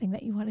had something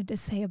that you wanted to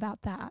say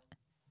about that.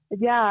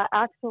 Yeah,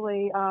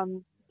 actually,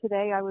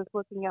 today I was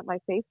looking at my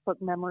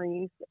Facebook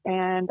memories,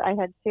 and I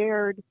had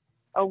shared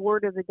a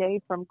word of the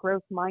day from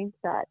Growth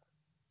Mindset.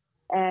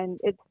 And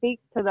it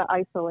speaks to the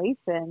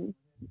isolation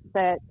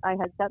that I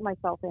had set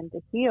myself in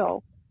to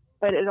heal,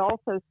 but it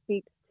also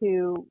speaks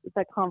to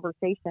the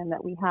conversation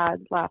that we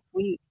had last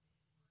week.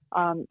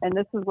 And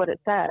this is what it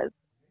says.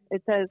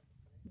 It says,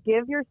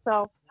 give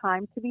yourself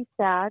time to be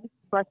sad,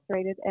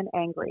 frustrated, and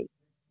angry.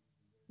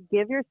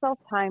 Give yourself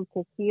time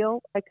to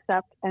heal,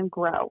 accept, and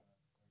grow.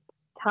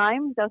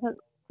 Time doesn't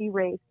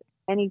erase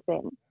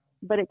anything,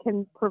 but it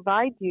can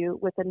provide you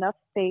with enough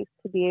space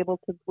to be able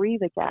to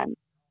breathe again.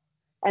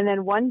 And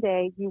then one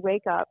day you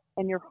wake up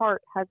and your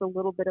heart has a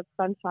little bit of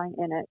sunshine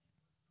in it.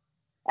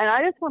 And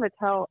I just want to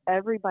tell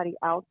everybody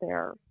out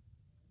there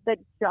that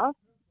just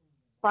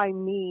by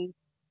me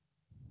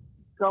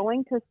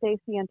going to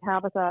Stacy and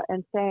Tabitha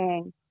and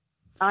saying,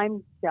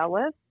 I'm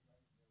jealous,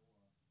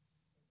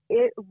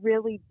 it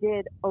really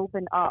did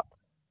open up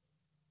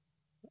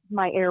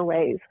my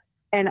airways.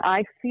 And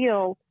I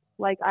feel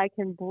like I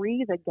can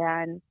breathe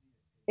again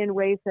in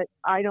ways that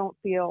I don't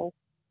feel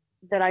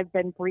that I've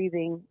been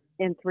breathing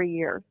in 3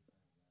 years.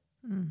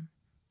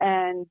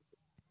 And,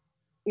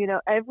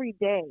 every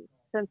day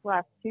since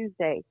last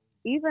Tuesday,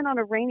 even on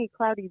a rainy,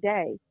 cloudy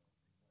day,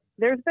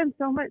 there's been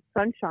so much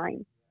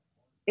sunshine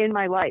in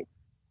my life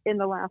in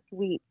the last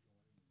week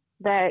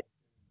that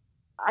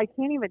I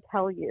can't even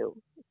tell you.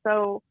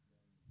 So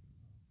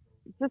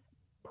just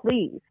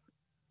please,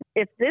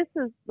 if this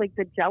is like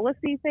the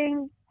jealousy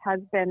thing has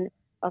been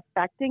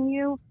affecting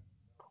you,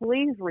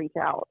 please reach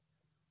out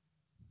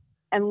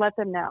and let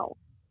them know,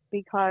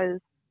 because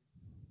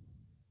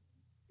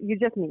you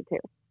just need to.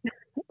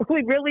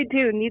 We really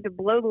do need to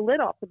blow the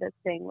lid off of this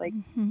thing. Like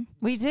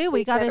we do.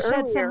 We got to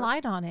shed some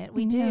light on it.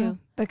 We do.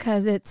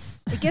 Because it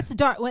gets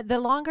dark. The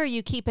longer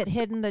you keep it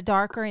hidden, the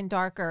darker and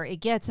darker it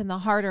gets, and the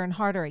harder and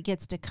harder it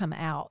gets to come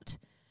out.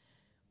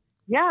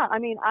 Yeah. I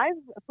mean,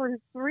 for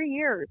 3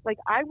 years,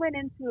 I went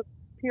into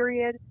a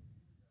period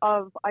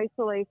of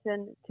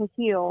isolation to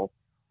heal,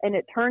 and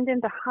it turned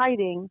into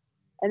hiding.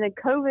 And then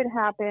COVID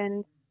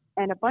happened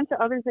and a bunch of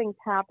other things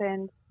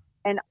happened.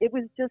 And it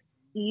was just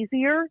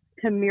easier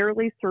to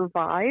merely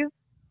survive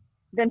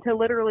than to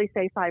literally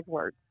say 5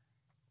 words.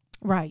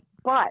 Right.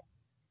 But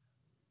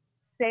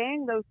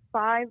saying those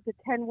 5 to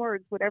 10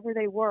 words, whatever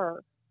they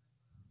were,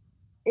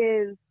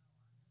 is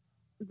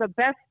the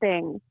best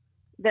thing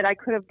that I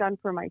could have done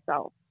for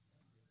myself.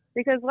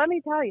 Because let me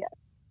tell you,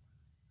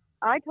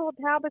 I told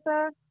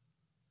Tabitha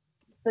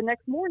the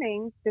next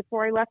morning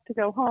before I left to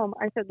go home,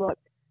 I said, look,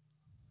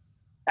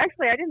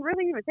 actually, I didn't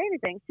really even say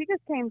anything. She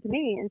just came to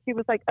me and she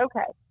was like,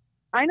 okay,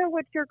 I know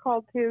what you're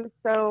called to,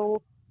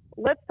 so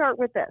let's start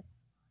with this.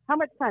 How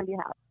much time do you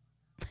have?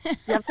 Do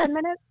you have 10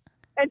 minutes?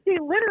 And she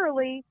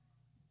literally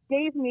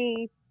gave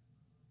me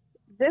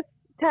this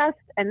test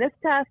and this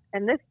test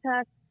and this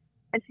test,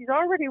 and she's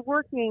already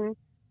working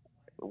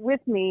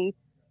with me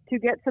to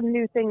get some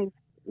new things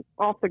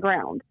off the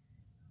ground.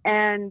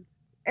 And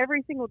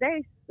every single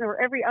day or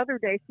every other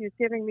day, she's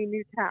giving me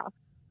new tasks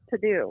to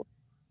do.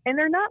 And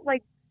they're not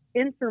like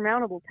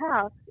insurmountable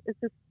tasks. It's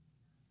just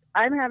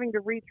I'm having to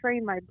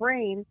retrain my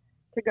brain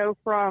to go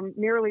from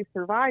merely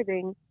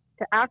surviving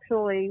to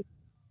actually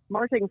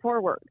marching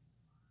forward.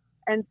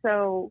 And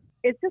so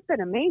it's just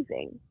been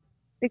amazing,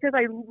 because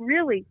I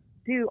really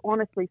do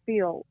honestly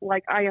feel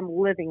like I am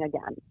living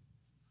again.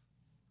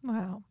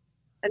 Wow.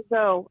 And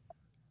so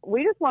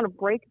we just want to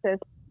break this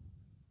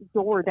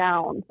door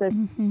down.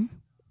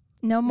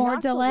 No more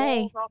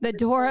delay. The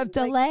door of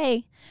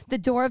delay. The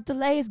door of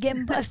delay is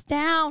getting bust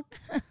down.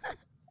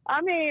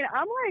 I mean,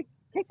 I'm like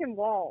kicking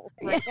walls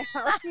right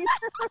now.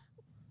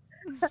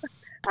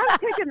 I'm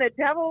kicking the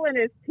devil in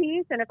his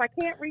teeth, and if I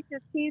can't reach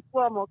his teeth,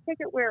 well, I'm going to kick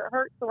it where it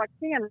hurts so I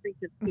can reach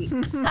his teeth.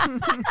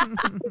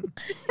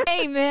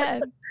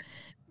 Amen.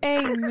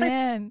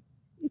 Amen.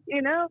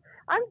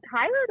 I'm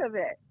tired of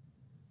it.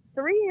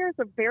 3 years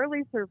of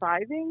barely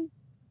surviving,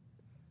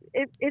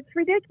 it's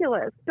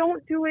ridiculous.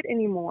 Don't do it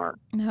anymore.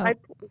 No.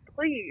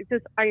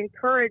 I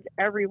encourage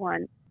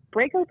everyone,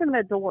 break open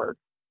the door.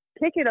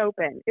 kick it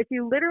open. If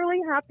you literally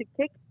have to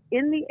kick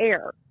in the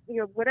air,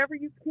 whatever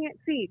you can't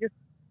see, just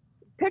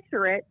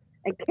picture it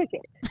and kick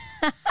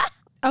it.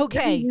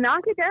 Okay.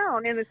 Knock it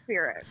down in the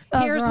spirit.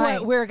 Here's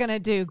what we're going to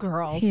do,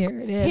 girls.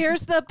 Here it is.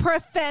 Here's the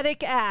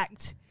prophetic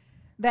act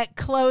that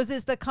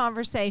closes the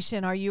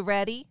conversation. Are you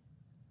ready?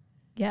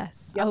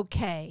 Yes. Yep.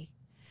 Okay.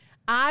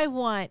 I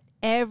want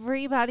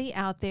everybody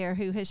out there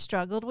who has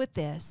struggled with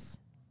this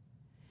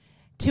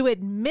to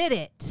admit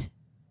it.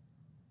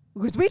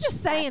 Because we're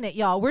just saying it,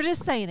 y'all. We're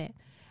just saying it.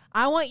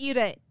 I want you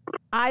to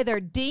either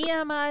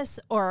DM us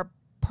or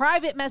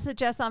private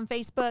message us on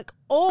Facebook,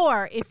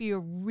 or if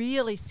you're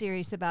really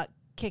serious about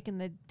kicking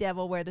the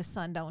devil where the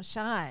sun don't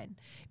shine,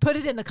 put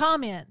it in the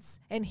comments.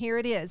 And here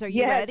it is. Are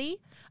you ready?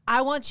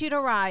 I want you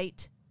to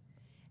write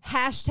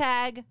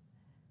hashtag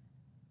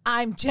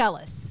I'm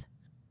jealous.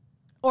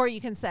 Or you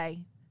can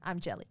say I'm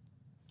jelly.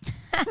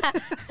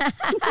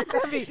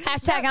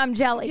 Hashtag I'm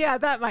jelly. Yeah,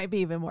 that might be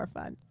even more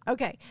fun.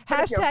 Okay.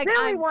 Hashtag if you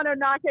really want to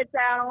knock it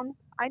down,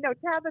 I know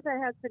Tabitha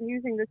has been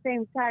using the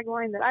same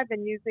tagline that I've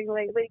been using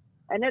lately,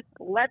 and it's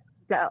let's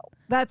go.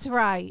 That's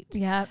right.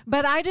 Yeah.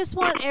 But I just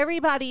want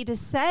everybody to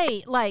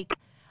say, like,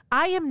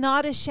 I am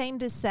not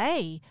ashamed to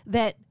say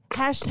that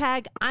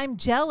hashtag I'm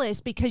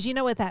jealous, because you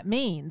know what that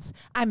means.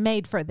 I'm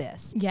made for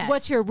this. Yes.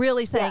 What you're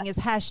really saying is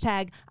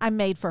hashtag I'm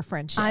made for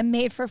friendship. I'm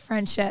made for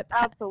friendship.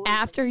 Absolutely.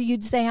 After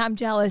you'd say I'm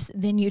jealous,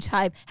 then you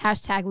type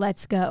hashtag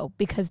let's go,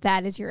 because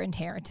that is your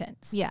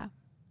inheritance. Yeah.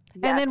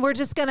 Yes. And then we're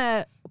just going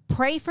to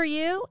pray for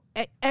you.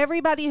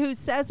 Everybody who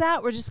says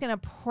that, we're just going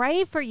to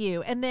pray for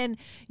you. And then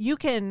you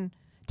can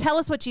tell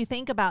us what you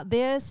think about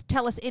this.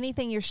 Tell us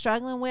anything you're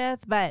struggling with.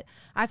 But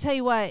I tell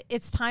you what,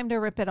 it's time to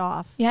rip it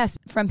off. Yes,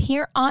 from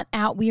here on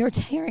out, we are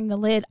tearing the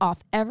lid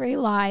off every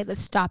lie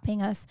that's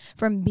stopping us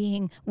from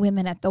being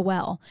women at the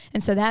well.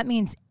 And so that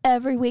means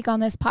every week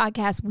on this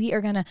podcast, we are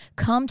going to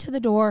come to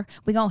the door.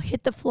 We're going to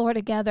hit the floor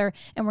together,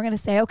 and we're going to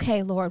say,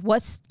 okay, Lord,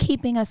 what's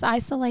keeping us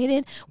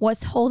isolated?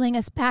 What's holding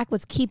us back?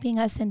 What's keeping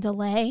us in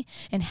delay?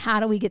 And how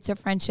do we get to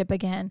friendship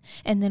again?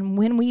 And then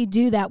when we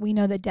do that, we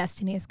know that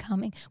destiny is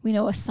coming. We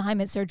know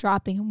assignments are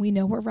dropping, and we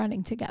know we're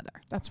running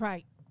together. That's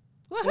right.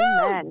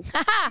 Amen.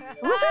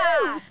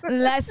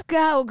 Let's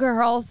go,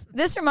 girls.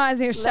 This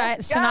reminds me of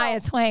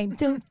Shania Twain.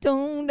 Dun,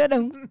 dun, dun,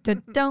 dun,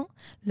 dun, dun.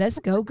 Let's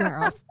go,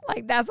 girls.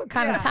 Like, that's what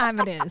kind of time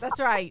it is. That's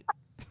right.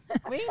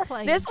 We ain't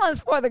playing. This one's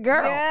for the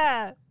girls.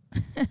 Yeah.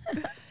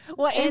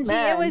 Well, Angie,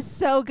 it was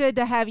so good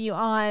to have you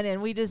on.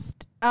 And we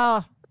just,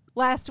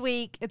 last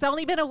week, it's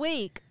only been a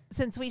week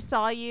since we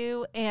saw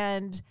you,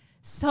 and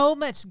so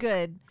much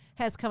good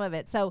has come of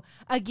it. So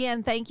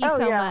again, thank you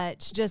so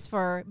much just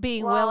for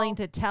being willing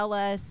to tell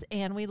us,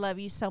 and we love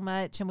you so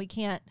much, and we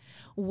can't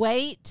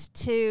wait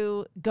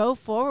to go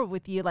forward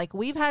with you. Like,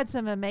 we've had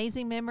some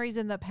amazing memories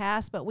in the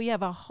past, but we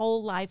have a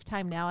whole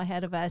lifetime now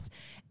ahead of us.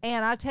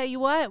 And I'll tell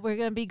you what, we're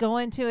going to be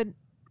going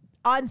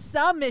on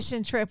some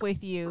mission trip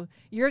with you.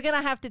 You're going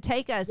to have to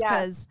take us,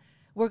 because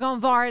we're going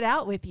to VAR it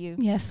out with you.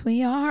 Yes,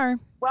 we are.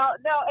 Well,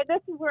 no, and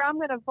this is where I'm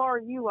going to VAR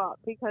you up,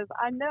 because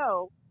I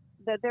know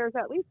that there's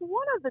at least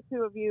one of the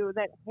two of you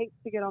that hates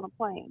to get on a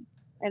plane.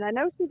 And I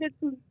know she did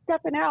some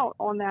stepping out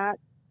on that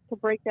to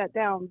break that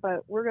down,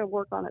 but we're going to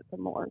work on it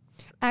some more.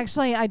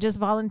 Actually, I just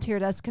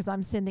volunteered us because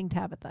I'm sending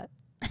Tabitha.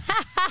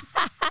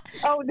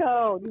 Oh,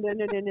 no.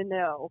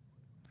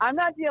 I'm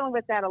not dealing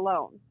with that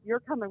alone.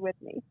 You're coming with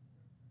me.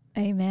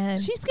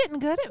 Amen. She's getting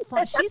good at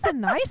flying. She's a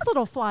nice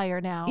little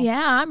flyer now.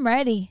 Yeah, I'm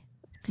ready.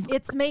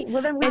 It's me.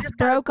 Well, then we It's just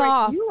gotta broke break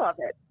off. you of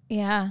it.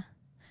 Yeah.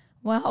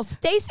 Well,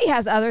 Stacy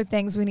has other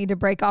things we need to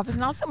break off. It's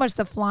not so much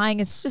the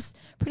flying. It's just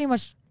pretty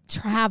much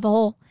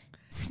travel,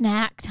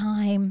 snack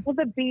time, Well,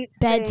 the beach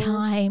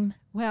bedtime.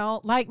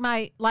 Well, like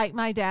my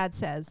dad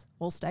says,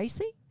 well,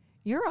 Stacy,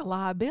 you're a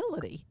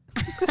liability.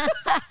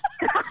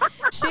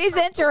 She's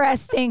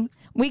interesting.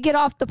 We get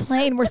off the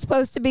plane. We're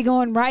supposed to be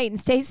going right,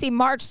 and Stacy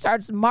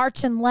starts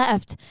marching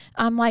left.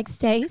 I'm like,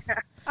 Stace.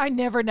 I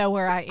never know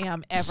where I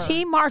am ever.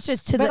 She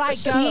marches to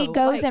she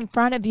goes like, in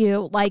front of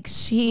you like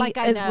she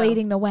is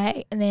leading the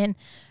way. And then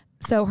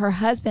so her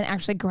husband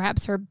actually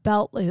grabs her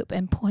belt loop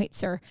and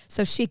points her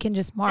so she can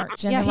just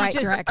march in the right he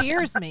just direction.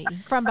 steers me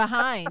from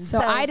behind. So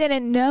I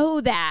didn't know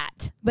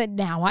that, but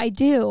now I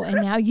do. And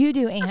now you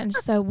do, Ange,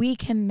 so we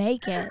can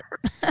make it.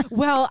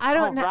 Well, I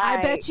don't know. I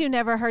Right. bet you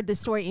never heard the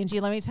story, Angie.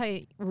 Let me tell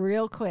you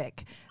real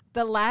quick.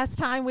 The last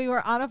time we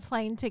were on a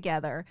plane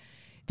together,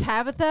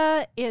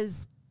 Tabitha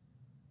is,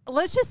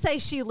 let's just say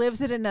she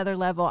lives at another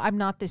level. I'm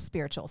not this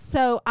spiritual.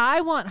 So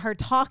I want her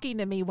talking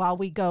to me while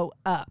we go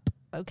up.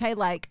 Okay.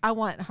 Like, I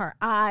want her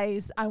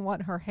eyes. I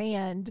want her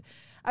hand.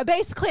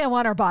 Basically, I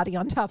want her body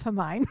on top of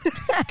mine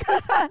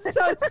because I'm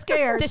so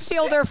scared. To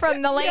shield her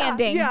from the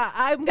landing. Yeah,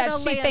 I'm going that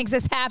to she thinks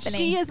is happening.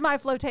 She is my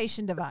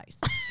flotation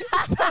device.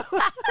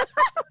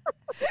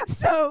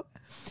 so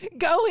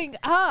going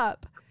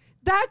up,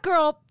 that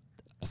girl,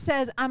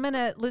 says, I'm going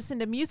to listen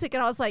to music.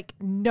 And I was like,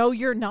 no,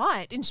 you're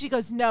not. And she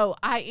goes, no,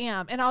 I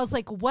am. And I was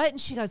like, what?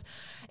 And she goes,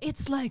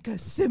 it's like a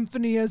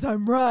symphony as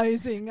I'm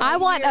rising. I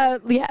want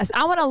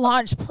to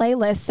launch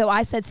playlists. So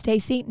I said,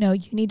 Stacy, no,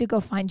 you need to go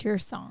find your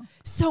song.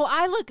 So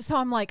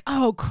I'm like,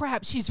 oh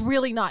crap, she's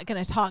really not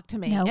going to talk to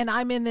me. Nope. And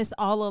I'm in this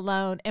all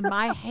alone and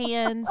my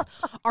hands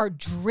are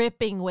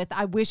dripping with,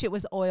 I wish it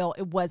was oil.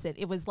 It wasn't.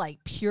 It was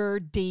like pure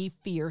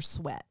fear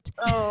sweat.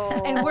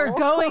 Oh. And we're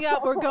going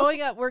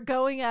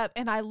up.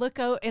 And I look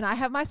and I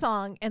have my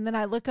song. And then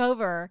I look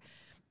over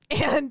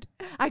and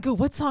I go,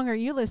 what song are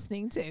you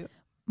listening to?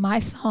 My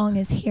song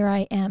is Here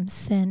I Am,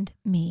 Send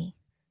Me.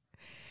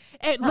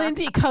 And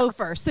Lindy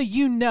Kofer. So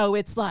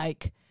it's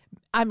like,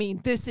 I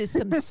mean, this is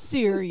some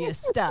serious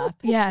stuff.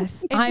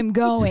 Yes, I'm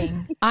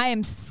going. I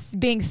am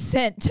being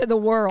sent to the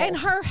world. And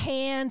her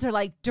hands are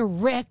like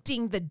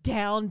directing the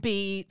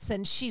downbeats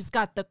and she's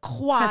got the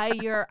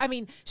choir. I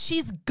mean,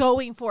 she's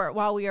going for it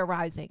while we are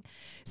rising.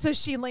 So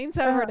she leans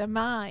over to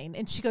mine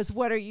and she goes,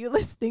 what are you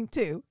listening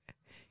to?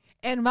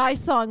 And my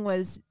song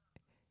was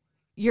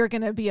You're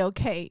Gonna Be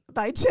Okay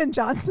by Jen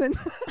Johnson.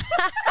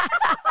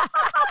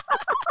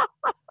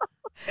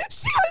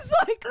 She was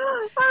like,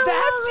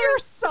 that's your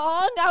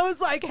song? I was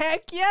like,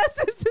 heck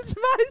yes, this is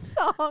my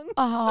song.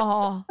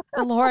 Oh,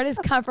 the Lord is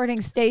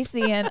comforting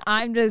Stacy, and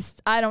I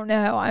don't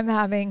know. I'm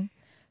having...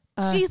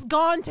 she's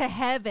gone to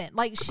heaven.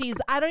 Like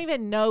I don't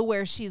even know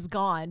where she's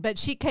gone, but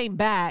she came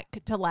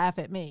back to laugh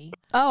at me.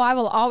 Oh, I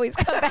will always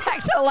come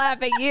back to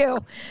laugh at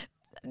you.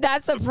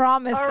 That's a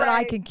promise that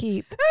I can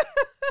keep.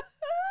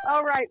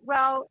 All right.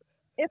 Well,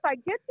 if I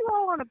get you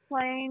all on a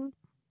plane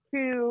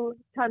to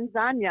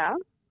Tanzania,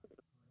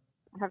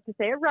 I have to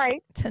say it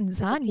right.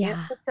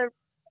 Tanzania.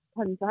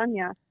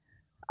 Tanzania.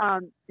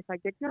 If I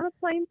get you on a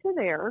plane to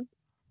there,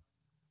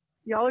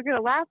 y'all are going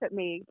to laugh at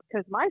me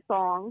because my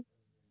song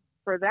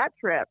for that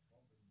trip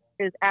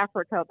is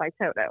Africa by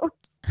Toto.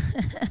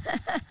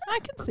 I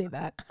can see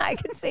that. I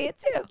can see it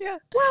too. Yeah.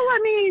 Well, I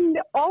mean,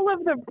 all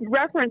of the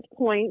reference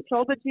points,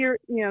 all the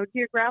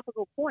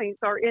geographical points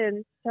are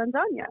in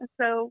Tanzania.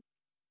 So,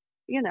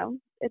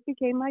 it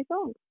became my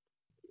song.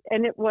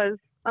 And it was,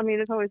 I mean,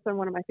 it's always been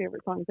one of my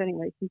favorite songs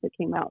anyway since it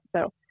came out.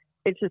 So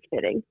it's just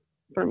fitting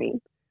for me.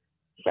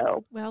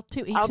 So, well,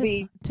 to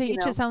each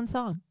his own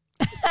song.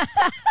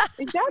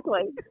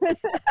 Exactly.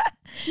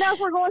 Now, if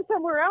we're going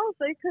somewhere else,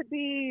 it could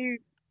be,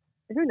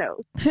 who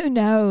knows? Who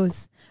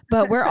knows?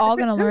 But we're all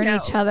going to learn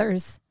each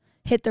other's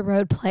Hit the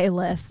Road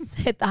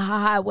playlists, hit the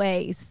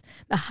highways,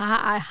 the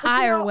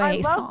higher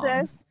way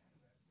songs.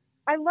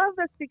 I love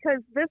this because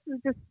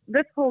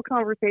this whole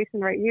conversation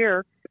right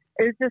here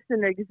is just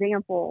an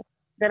example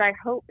that I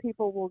hope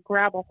people will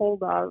grab a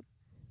hold of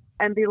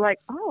and be like,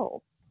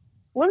 oh,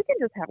 well, we can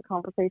just have a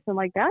conversation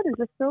like that and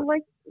just feel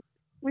like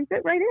we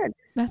fit right in.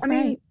 That's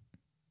right.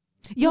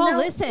 Y'all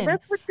listen.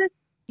 That's what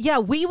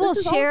we will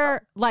share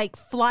awesome. like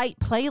flight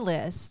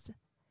playlists.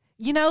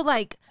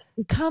 Like,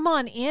 come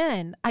on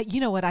in.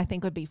 You know what I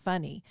think would be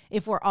funny?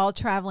 If we're all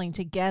traveling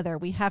together,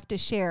 we have to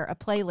share a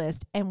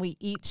playlist and we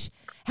each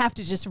have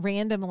to just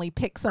randomly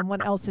pick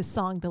someone else's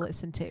song to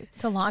listen to.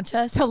 To launch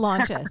us?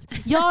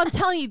 Y'all, I'm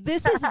telling you,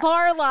 this is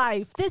VAR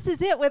life. This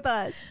is it with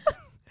us.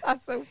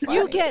 That's so funny.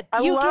 You get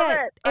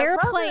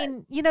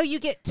Airplane, it. You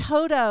get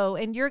Toto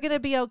and You're Gonna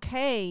Be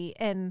Okay.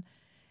 And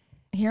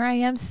Here I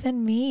Am,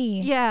 Send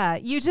Me. Yeah,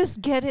 you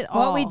just get it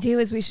all. What we do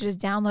is we should just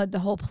download the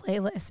whole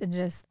playlist and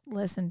just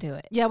listen to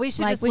it. Yeah, we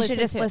should just listen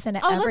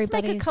to everybody's.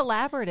 Let's make a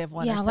collaborative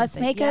one. Yeah, or let's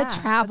make a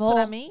travel. That's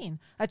what I mean.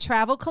 A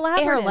travel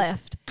collaborative.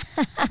 Airlift.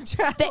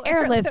 The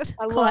Airlift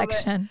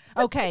collection.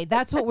 Okay,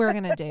 that's what we're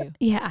gonna do.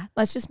 Yeah,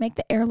 let's just make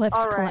the Airlift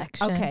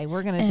collection. Okay,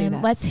 we're gonna do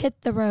that. Let's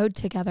hit the road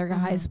together,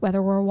 guys. Mm-hmm.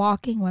 Whether we're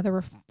walking, whether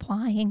we're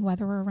flying,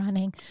 whether we're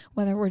running,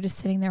 whether we're just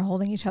sitting there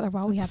holding each other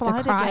while we have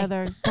to cry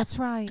together. That's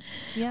right.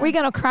 Yeah. We're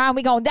gonna cry and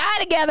we're gonna die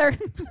together.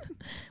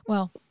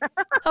 Well,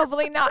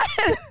 hopefully not.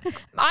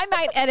 I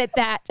might edit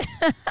that.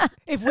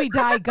 If we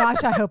die,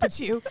 gosh, I hope it's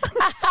you.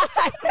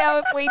 I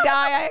know if we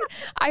die,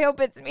 I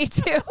hope it's me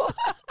too.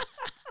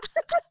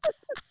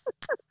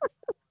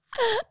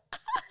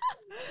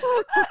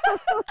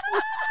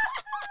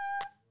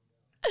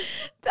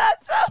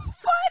 That's so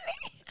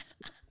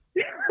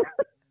funny.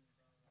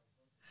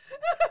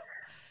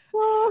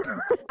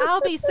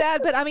 I'll be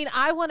sad, but I mean,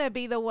 I want to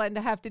be the one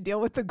to have to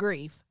deal with the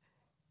grief.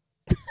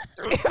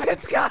 If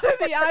it's got to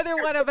be either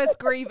one of us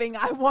grieving,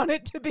 I want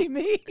it to be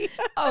me.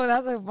 Oh,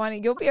 that's so funny.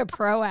 You'll be a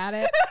pro at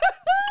it.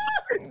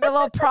 The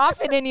little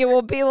prophet in you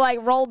will be like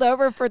rolled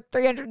over for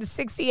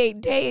 368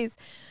 days.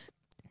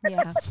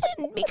 Yeah.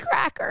 Send me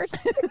crackers.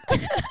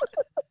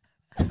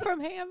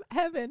 From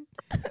heaven.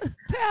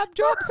 Tab,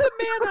 drop some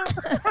manna.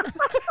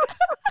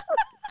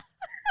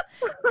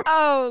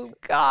 Oh,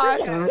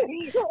 God.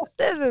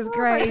 This is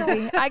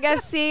crazy. I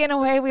guess, see, in a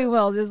way we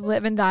will just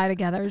live and die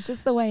together. It's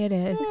just the way it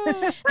is.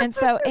 And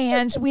so,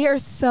 Ange, we are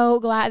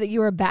so glad that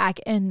you are back.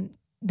 And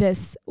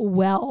this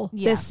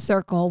this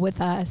circle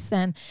with us.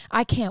 And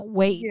I can't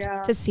wait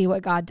to see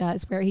what God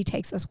does, where he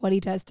takes us, what he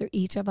does through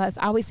each of us.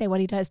 I always say what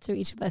he does through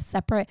each of us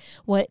separate,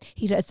 what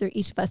he does through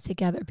each of us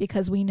together,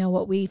 because we know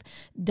what we've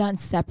done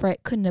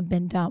separate couldn't have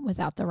been done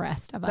without the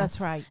rest of us. That's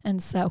right.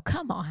 And so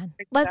come on,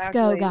 let's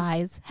go,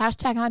 guys.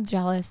 Hashtag I'm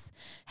jealous.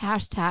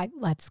 Hashtag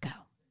let's go.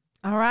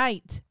 All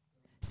right.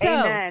 So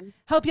Amen.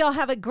 Hope y'all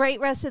have a great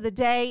rest of the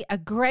day, a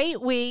great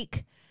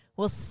week.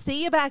 We'll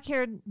see you back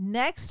here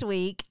next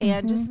week,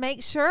 and just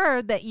make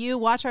sure that you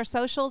watch our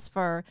socials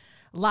for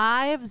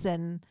lives.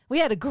 And we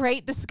had a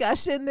great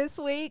discussion this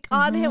week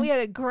on it. We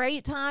had a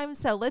great time.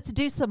 So let's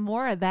do some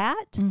more of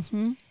that.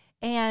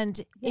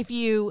 And if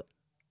you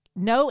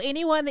know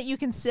anyone that you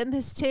can send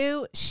this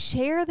to,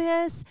 share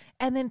this,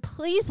 and then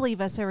please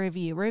leave us a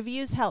review.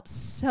 Reviews help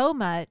so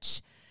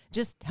much.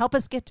 Just help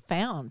us get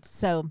found.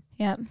 So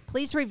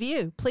please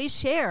review, please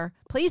share,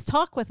 please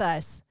talk with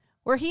us.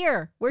 We're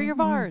here. We're your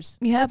VARs.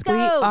 Yep, we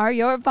are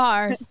your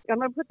VARs. I'm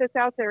going to put this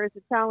out there as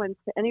a challenge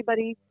to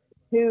anybody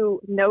who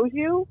knows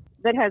you,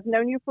 that has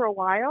known you for a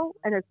while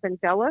and has been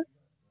jealous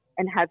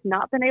and has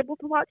not been able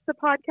to watch the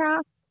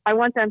podcast. I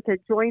want them to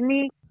join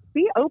me.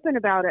 Be open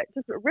about it.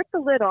 Just rip the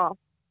lid off.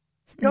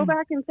 Go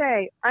back and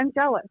say, I'm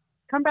jealous.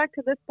 Come back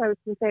to this post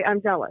and say,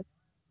 I'm jealous.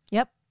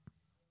 Yep.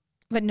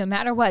 But no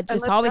matter what,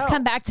 just always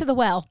come back to the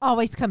well.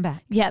 Always come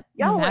back. Yep.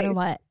 No matter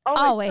what.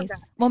 Always.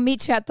 We'll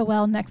meet you at the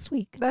well next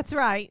week. That's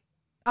right.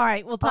 All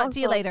right. We'll talk to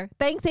you later.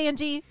 Thanks,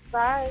 Angie.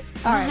 Bye.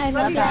 All right.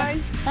 Bye. Love ya.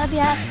 Love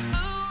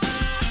ya.